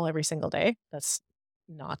caged animal every single day. That's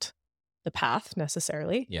not the path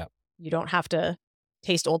necessarily. Yeah. You don't have to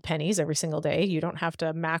taste old pennies every single day. You don't have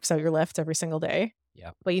to max out your lifts every single day.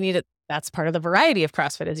 Yeah. But you need it. That's part of the variety of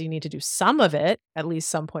CrossFit is you need to do some of it at least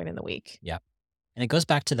some point in the week. Yeah. And it goes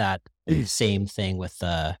back to that same thing with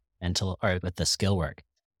the mental or with the skill work.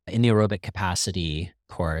 In the aerobic capacity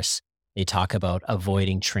course, they talk about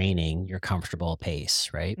avoiding training your comfortable pace,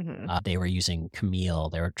 right? Mm-hmm. They were using Camille.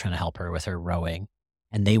 They were trying to help her with her rowing.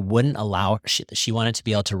 And they wouldn't allow, she wanted to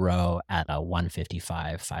be able to row at a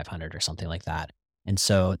 155, 500 or something like that. And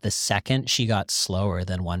so the second she got slower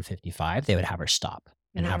than 155, they would have her stop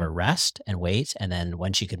and have her rest and wait. And then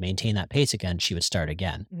when she could maintain that pace again, she would start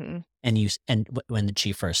again. Mm-hmm. And when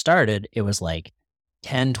she first started, it was like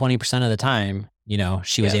 10, 20% of the time,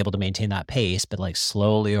 she was able to maintain that pace, but like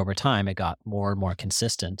slowly over time, it got more and more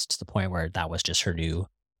consistent to the point where that was just her new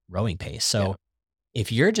rowing pace. So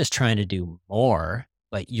if you're just trying to do more,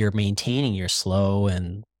 but you're maintaining your slow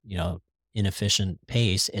and, inefficient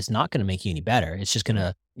pace, it's not going to make you any better. It's just going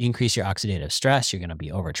to increase your oxidative stress. You're going to be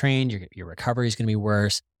overtrained. Your recovery is going to be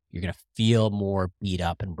worse. You're going to feel more beat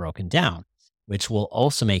up and broken down, which will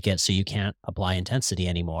also make it so you can't apply intensity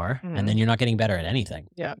anymore. And then you're not getting better at anything.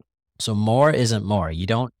 Yeah. So more isn't more. You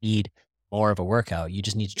don't need more of a workout. You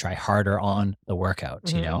just need to try harder on the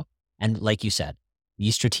workout, And like you said,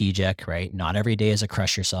 be strategic, right? Not every day is a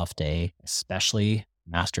crush yourself day, especially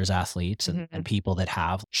masters athletes and people that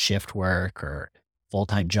have shift work or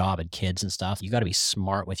full-time job and kids and stuff. You got to be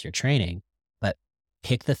smart with your training, but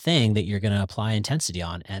pick the thing that you're going to apply intensity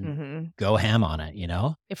on and go ham on it,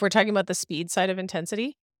 If we're talking about the speed side of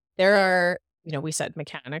intensity, there are, we said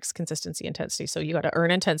mechanics, consistency, intensity. So you got to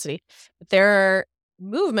earn intensity, but there are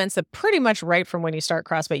movements that pretty much right from when you start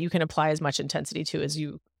CrossFit, you can apply as much intensity to as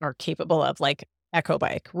you are capable of, like echo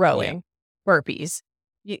bike, rowing, burpees.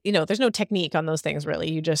 There's no technique on those things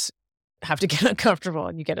really. You just have to get uncomfortable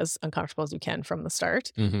and you get as uncomfortable as you can from the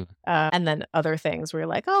start. And then other things where you're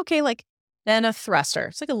like, okay, like then a thruster.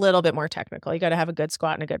 It's like a little bit more technical. You got to have a good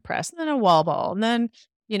squat and a good press, and then a wall ball. And then,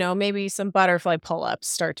 maybe some butterfly pull-ups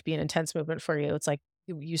start to be an intense movement for you. It's like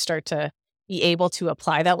you start to be able to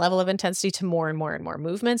apply that level of intensity to more and more and more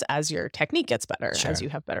movements as your technique gets better, as you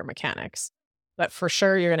have better mechanics. But for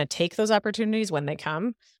sure, you're going to take those opportunities when they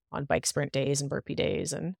come on bike sprint days and burpee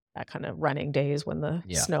days and that kind of running days when the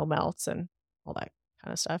snow melts and all that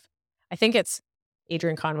kind of stuff. I think it's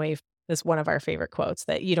Adrian Conway, this one of our favorite quotes,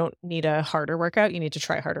 that you don't need a harder workout. You need to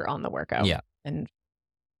try harder on the workout. Yeah. And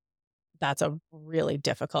that's a really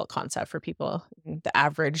difficult concept for people, the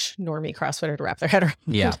average normie CrossFitter, to wrap their head around.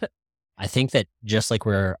 Yeah. I think that just like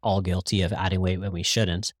we're all guilty of adding weight when we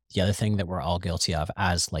shouldn't, the other thing that we're all guilty of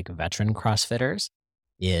as like veteran CrossFitters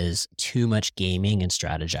is too much gaming and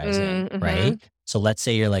strategizing, right? So let's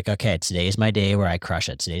say you're like, okay, today's my day where I crush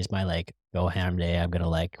it. Today's my like go ham day. I'm going to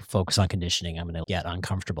like focus on conditioning. I'm going to get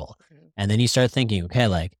uncomfortable. And then you start thinking, okay,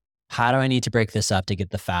 like how do I need to break this up to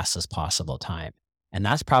get the fastest possible time? And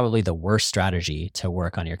that's probably the worst strategy to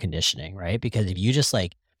work on your conditioning, right? Because if you just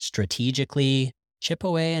like strategically chip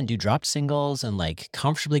away and do drop singles and like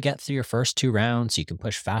comfortably get through your first 2 rounds so you can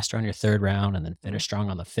push faster on your 3rd round and then finish strong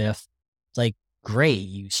on the 5th. It's like, great.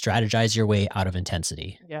 You strategize your way out of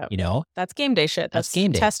intensity. Yeah. You know, that's game day shit. That's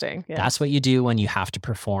game day testing. Yeah. That's what you do when you have to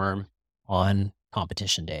perform on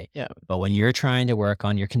competition day. Yeah. But when you're trying to work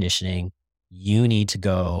on your conditioning, you need to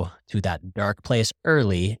go to that dark place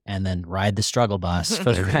early and then ride the struggle bus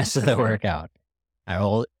for the rest of the workout.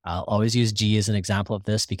 I'll always use G as an example of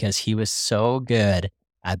this because he was so good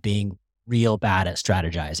at being real bad at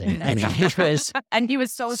strategizing. And he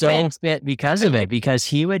was so fit because of it, because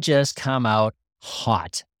he would just come out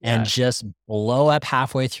hot and just blow up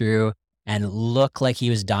halfway through and look like he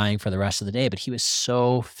was dying for the rest of the day. But he was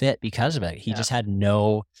so fit because of it. He just had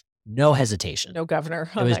no hesitation. No governor.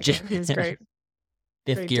 It was just he was great.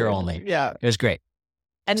 5th gear only. Yeah. It was great.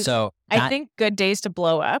 And so I think good days to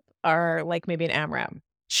blow up are like maybe an AMRAP.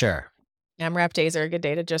 Sure. AMRAP days are a good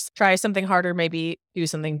day to just try something harder, maybe do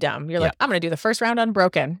something dumb. You're like, I'm going to do the first round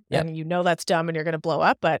unbroken. And you know that's dumb and you're going to blow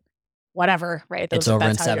up, but whatever, right? It's over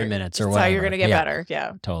in 7 minutes or whatever. That's how you're going to get better.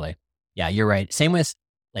 Yeah. Totally. Yeah, you're right. Same with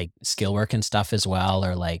like skill work and stuff as well,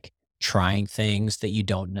 or like trying things that you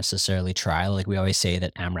don't necessarily try. Like we always say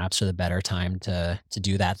that AMRAPs are the better time to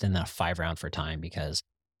do that than a 5 round for time, because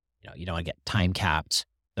you don't want to get time capped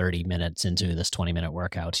 30 minutes into this 20-minute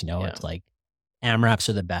workout. It's like AMRAPs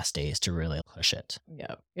are the best days to really push it.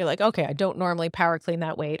 Yeah. You're like, okay, I don't normally power clean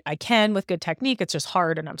that weight. I can with good technique. It's just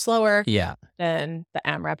hard and I'm slower. Yeah. Then the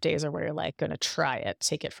AMRAP days are where you're like going to try it,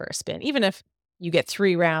 take it for a spin. Even if you get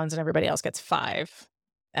 3 rounds and everybody else gets 5,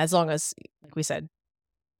 as long as, like we said,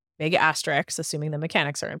 big asterisks, assuming the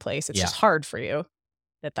mechanics are in place, it's just hard for you,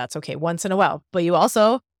 that's okay once in a while. But you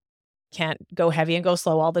also can't go heavy and go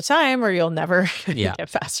slow all the time or you'll never get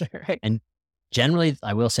faster, right? And generally,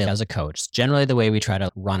 I will say as a coach, generally the way we try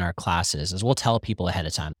to run our classes is we'll tell people ahead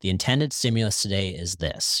of time, the intended stimulus today is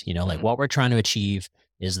this, like what we're trying to achieve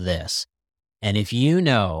is this. And if in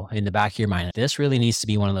the back of your mind, this really needs to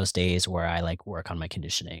be one of those days where I like work on my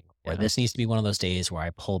conditioning, or this needs to be one of those days where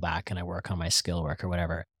I pull back and I work on my skill work or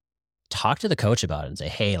whatever, talk to the coach about it and say,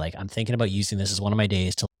 hey, like I'm thinking about using this as one of my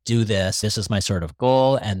days to do this. This is my sort of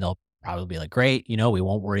goal. And they'll probably be like, great, we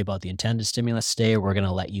won't worry about the intended stimulus today. We're going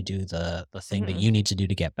to let you do the thing that you need to do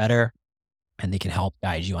to get better. And they can help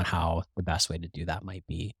guide you on how the best way to do that might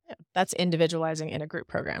be. Yeah, that's individualizing in a group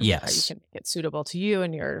program. Yes. How you can make it suitable to you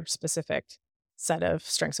and your specific set of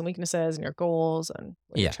strengths and weaknesses and your goals and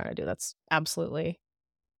what you're trying to do. That's absolutely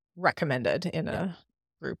recommended in a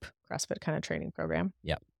group CrossFit kind of training program.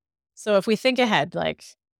 Yeah. So if we think ahead, like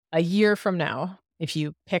a year from now, if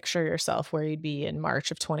you picture yourself where you'd be in March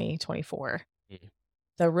of 2024,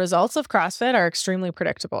 the results of CrossFit are extremely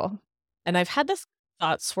predictable. And I've had this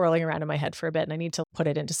thought swirling around in my head for a bit, and I need to put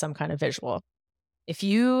it into some kind of visual. If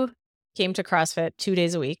you came to CrossFit 2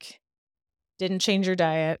 days a week, didn't change your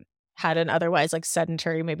diet, had an otherwise like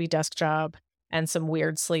sedentary, maybe desk job, and some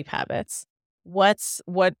weird sleep habits, what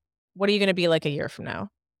are you going to be like a year from now?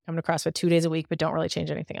 Come to CrossFit 2 days a week, but don't really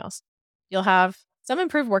change anything else. You'll have some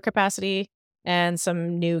improved work capacity and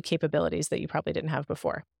some new capabilities that you probably didn't have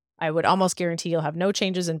before. I would almost guarantee you'll have no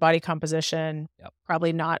changes in body composition,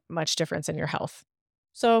 probably not much difference in your health.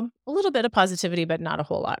 So a little bit of positivity, but not a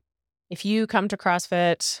whole lot. If you come to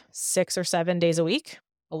CrossFit 6 or 7 days a week,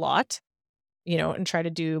 a lot, and try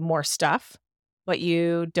to do more stuff, but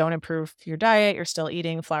you don't improve your diet, you're still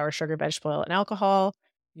eating flour, sugar, vegetable oil, and alcohol,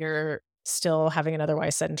 you're still having an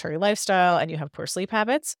otherwise sedentary lifestyle, and you have poor sleep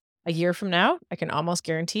habits, a year from now, I can almost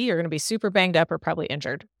guarantee you're going to be super banged up or probably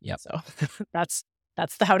injured. Yep. So that's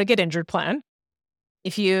the how to get injured plan.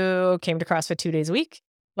 If you came to CrossFit 2 days a week,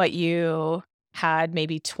 but you had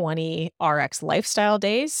maybe 20 RX lifestyle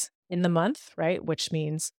days in the month, right? Which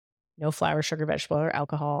means no flour, sugar, vegetable, or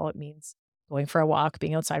alcohol. It means going for a walk,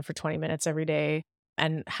 being outside for 20 minutes every day,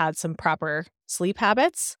 and had some proper sleep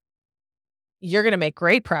habits, you're going to make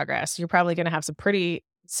great progress. You're probably going to have some pretty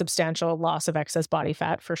substantial loss of excess body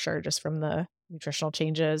fat for sure, just from the nutritional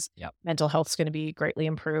changes. Yep. Mental health is going to be greatly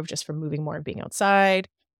improved just from moving more and being outside.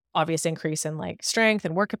 Obvious increase in like strength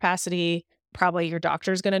and work capacity. Probably your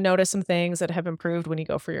doctor's going to notice some things that have improved when you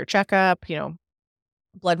go for your checkup,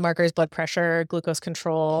 blood markers, blood pressure, glucose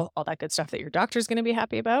control, all that good stuff that your doctor's going to be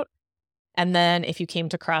happy about. And then if you came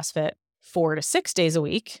to CrossFit 4 to 6 days a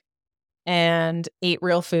week and ate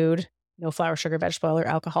real food, no flour, sugar, vegetable, or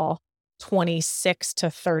alcohol, 26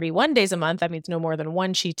 to 31 days a month, that means no more than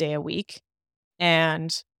one cheat day a week,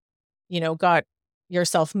 and, got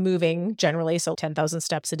yourself moving generally, so 10,000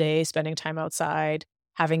 steps a day, spending time outside,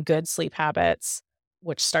 having good sleep habits,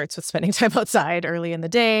 which starts with spending time outside early in the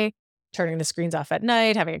day, turning the screens off at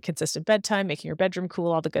night, having a consistent bedtime, making your bedroom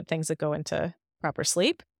cool, all the good things that go into proper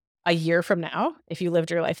sleep. A year from now, if you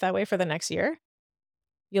lived your life that way for the next year,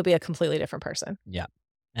 you'll be a completely different person. Yeah.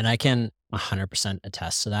 And I can 100%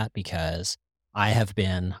 attest to that because I have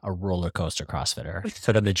been a roller coaster CrossFitter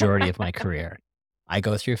for the majority of my career. I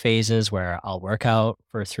go through phases where I'll work out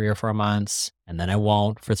for 3 or 4 months, and then I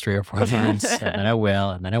won't for 3 or 4 months, and then I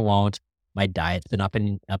will, and then I won't. My diet's been up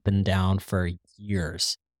and down for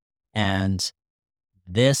years. And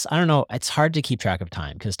this, I don't know, it's hard to keep track of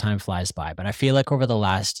time because time flies by, but I feel like over the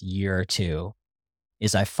last year or two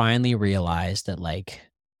is I finally realized that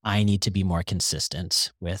I need to be more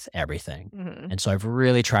consistent with everything. Mm-hmm. And so I've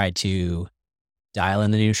really tried to dial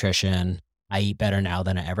in the nutrition. I eat better now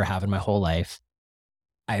than I ever have in my whole life.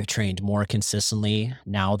 I've trained more consistently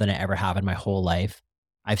now than I ever have in my whole life.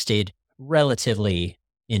 I've stayed relatively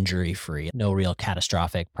injury-free, no real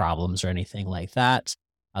catastrophic problems or anything like that,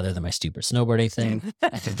 other than my stupid snowboarding thing.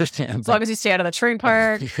 As long as you stay out of the terrain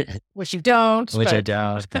park, which you don't. I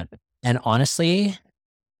don't. And honestly,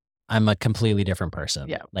 I'm a completely different person.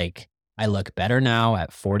 Yeah. I look better now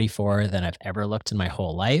at 44 than I've ever looked in my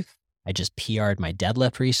whole life. I just PR'd my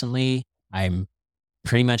deadlift recently. I'm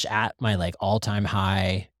pretty much at my all-time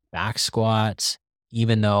high back squat,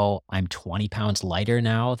 even though I'm 20 pounds lighter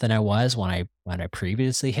now than I was when I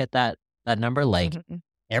previously hit that number. Mm-hmm.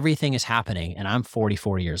 Everything is happening and I'm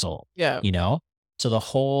 44 years old. Yeah. So the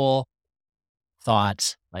whole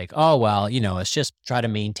thought oh, well, it's just try to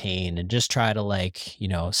maintain and just try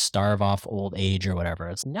to starve off old age or whatever.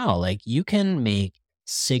 It's no, you can make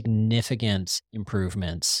significant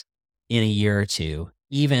improvements in a year or two,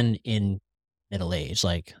 even in middle age.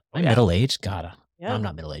 I'm middle aged. God, I'm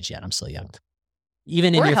not middle aged yet. I'm still young.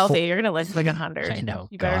 Even We're in your healthy. You're going to live 100. I know.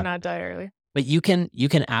 You better not die early. But you can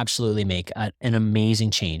absolutely make an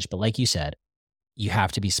amazing change. But like you said, you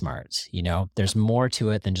have to be smart. There's more to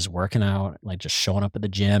it than just working out, just showing up at the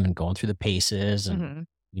gym and going through the paces. And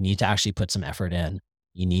you need to actually put some effort in.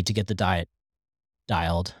 You need to get the diet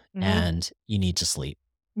dialed and you need to sleep.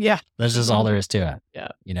 Yeah. That's just all there is to it.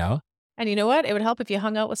 Yeah. And you know what? It would help if you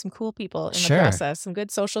hung out with some cool people in the process, some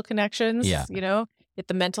good social connections, get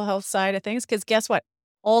the mental health side of things. Because guess what?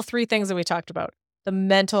 All 3 things that we talked about, the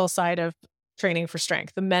mental side of training for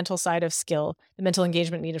strength, the mental side of skill, the mental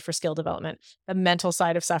engagement needed for skill development, the mental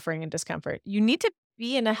side of suffering and discomfort. You need to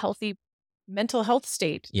be in a healthy mental health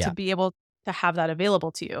state to be able to have that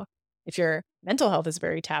available to you. If your mental health is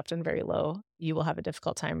very tapped and very low, you will have a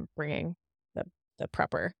difficult time bringing the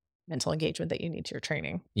proper mental engagement that you need to your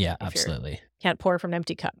training. Yeah, absolutely. Can't pour from an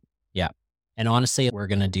empty cup. Yeah. And honestly, we're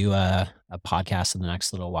going to do a podcast in the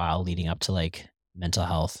next little while leading up to mental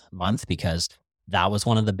health month, because that was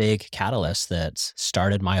one of the big catalysts that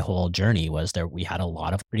started my whole journey. Was there, we had a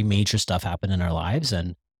lot of pretty major stuff happen in our lives.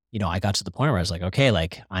 And, I got to the point where I was okay,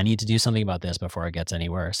 I need to do something about this before it gets any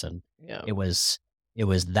worse. And it was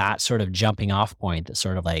that sort of jumping off point that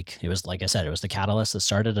sort of it was, like I said, it was the catalyst that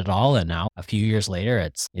started it all. And now a few years later,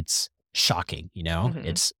 it's shocking,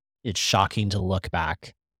 it's shocking to look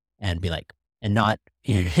back and be and not,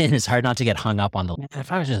 and it's hard not to get hung up on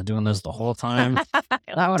if I was just doing this the whole time,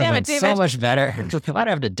 that would have been so much better. Why'd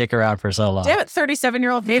I have to dick around for so long? Damn it,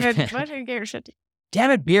 37-year-old David. Why didn't you get your shit?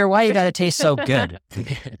 Damn it, beer. Why you got to taste so good?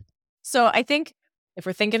 So I think if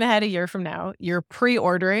we're thinking ahead a year from now, you're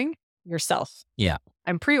pre-ordering yourself. Yeah.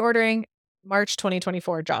 I'm pre-ordering March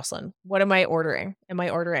 2024 Jocelyn. What am I ordering? Am I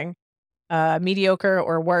ordering a mediocre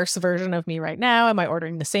or worse version of me right now? Am I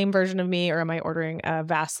ordering the same version of me, or am I ordering a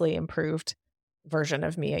vastly improved version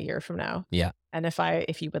of me a year from now? Yeah. And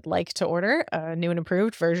if you would like to order a new and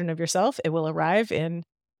improved version of yourself, it will arrive in,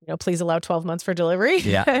 please allow 12 months for delivery.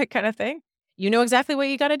 Yeah. Kind of thing. You know exactly what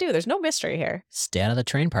you got to do. There's no mystery here. Stay out of the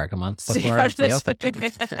train park a month before they open.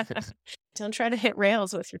 Don't try to hit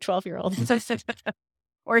rails with your 12-year-old.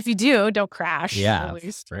 Or if you do, don't crash. Yeah, of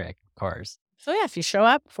course. So yeah, if you show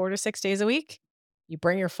up 4 to 6 days a week, you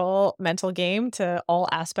bring your full mental game to all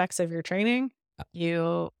aspects of your training.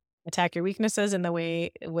 You attack your weaknesses in the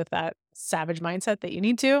way with that savage mindset that you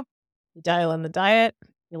need to. You dial in the diet.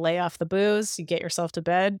 You lay off the booze, you get yourself to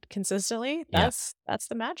bed consistently. That's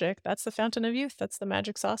the magic. That's the fountain of youth. That's the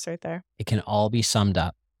magic sauce right there. It can all be summed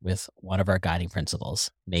up with one of our guiding principles: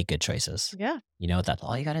 make good choices. Yeah. That's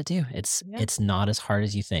all you got to do. It's not as hard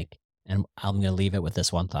as you think. And I'm going to leave it with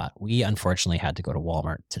this one thought. We unfortunately had to go to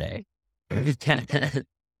Walmart today.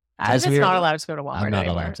 As we were not allowed to go to Walmart. I'm not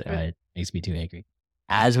allowed to. It makes me too angry.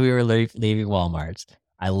 As we were leaving Walmart,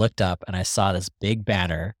 I looked up and I saw this big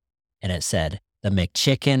banner and it said the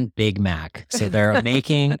McChicken Big Mac. So they're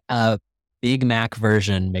making a Big Mac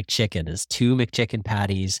version McChicken. It's 2 McChicken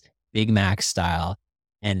patties, Big Mac style.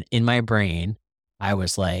 And in my brain, I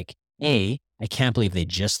was like, A, I can't believe they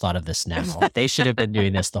just thought of this now. They should have been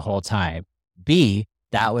doing this the whole time. B,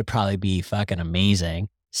 that would probably be fucking amazing.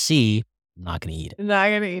 C, I'm not going to eat it. Not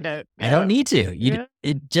going to eat it. I don't need to.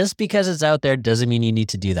 Just because it's out there doesn't mean you need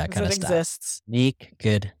to do that kind of stuff. It exists. Make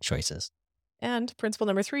good choices. And principle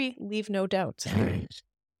number 3, leave no doubt.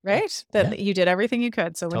 Right? That you did everything you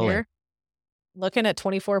could. So when you're looking at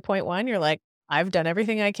 24.1, you're like, I've done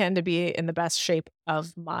everything I can to be in the best shape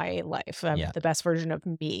of my life. I'm the best version of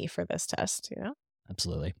me for this test,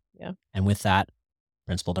 Absolutely. Yeah. And with that,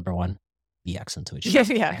 principle number 1, be excellent to each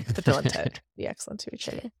other. Yeah. The Bill and Ted. Be excellent to each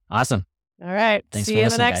other. Awesome. All right. See you in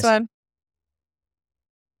the next one.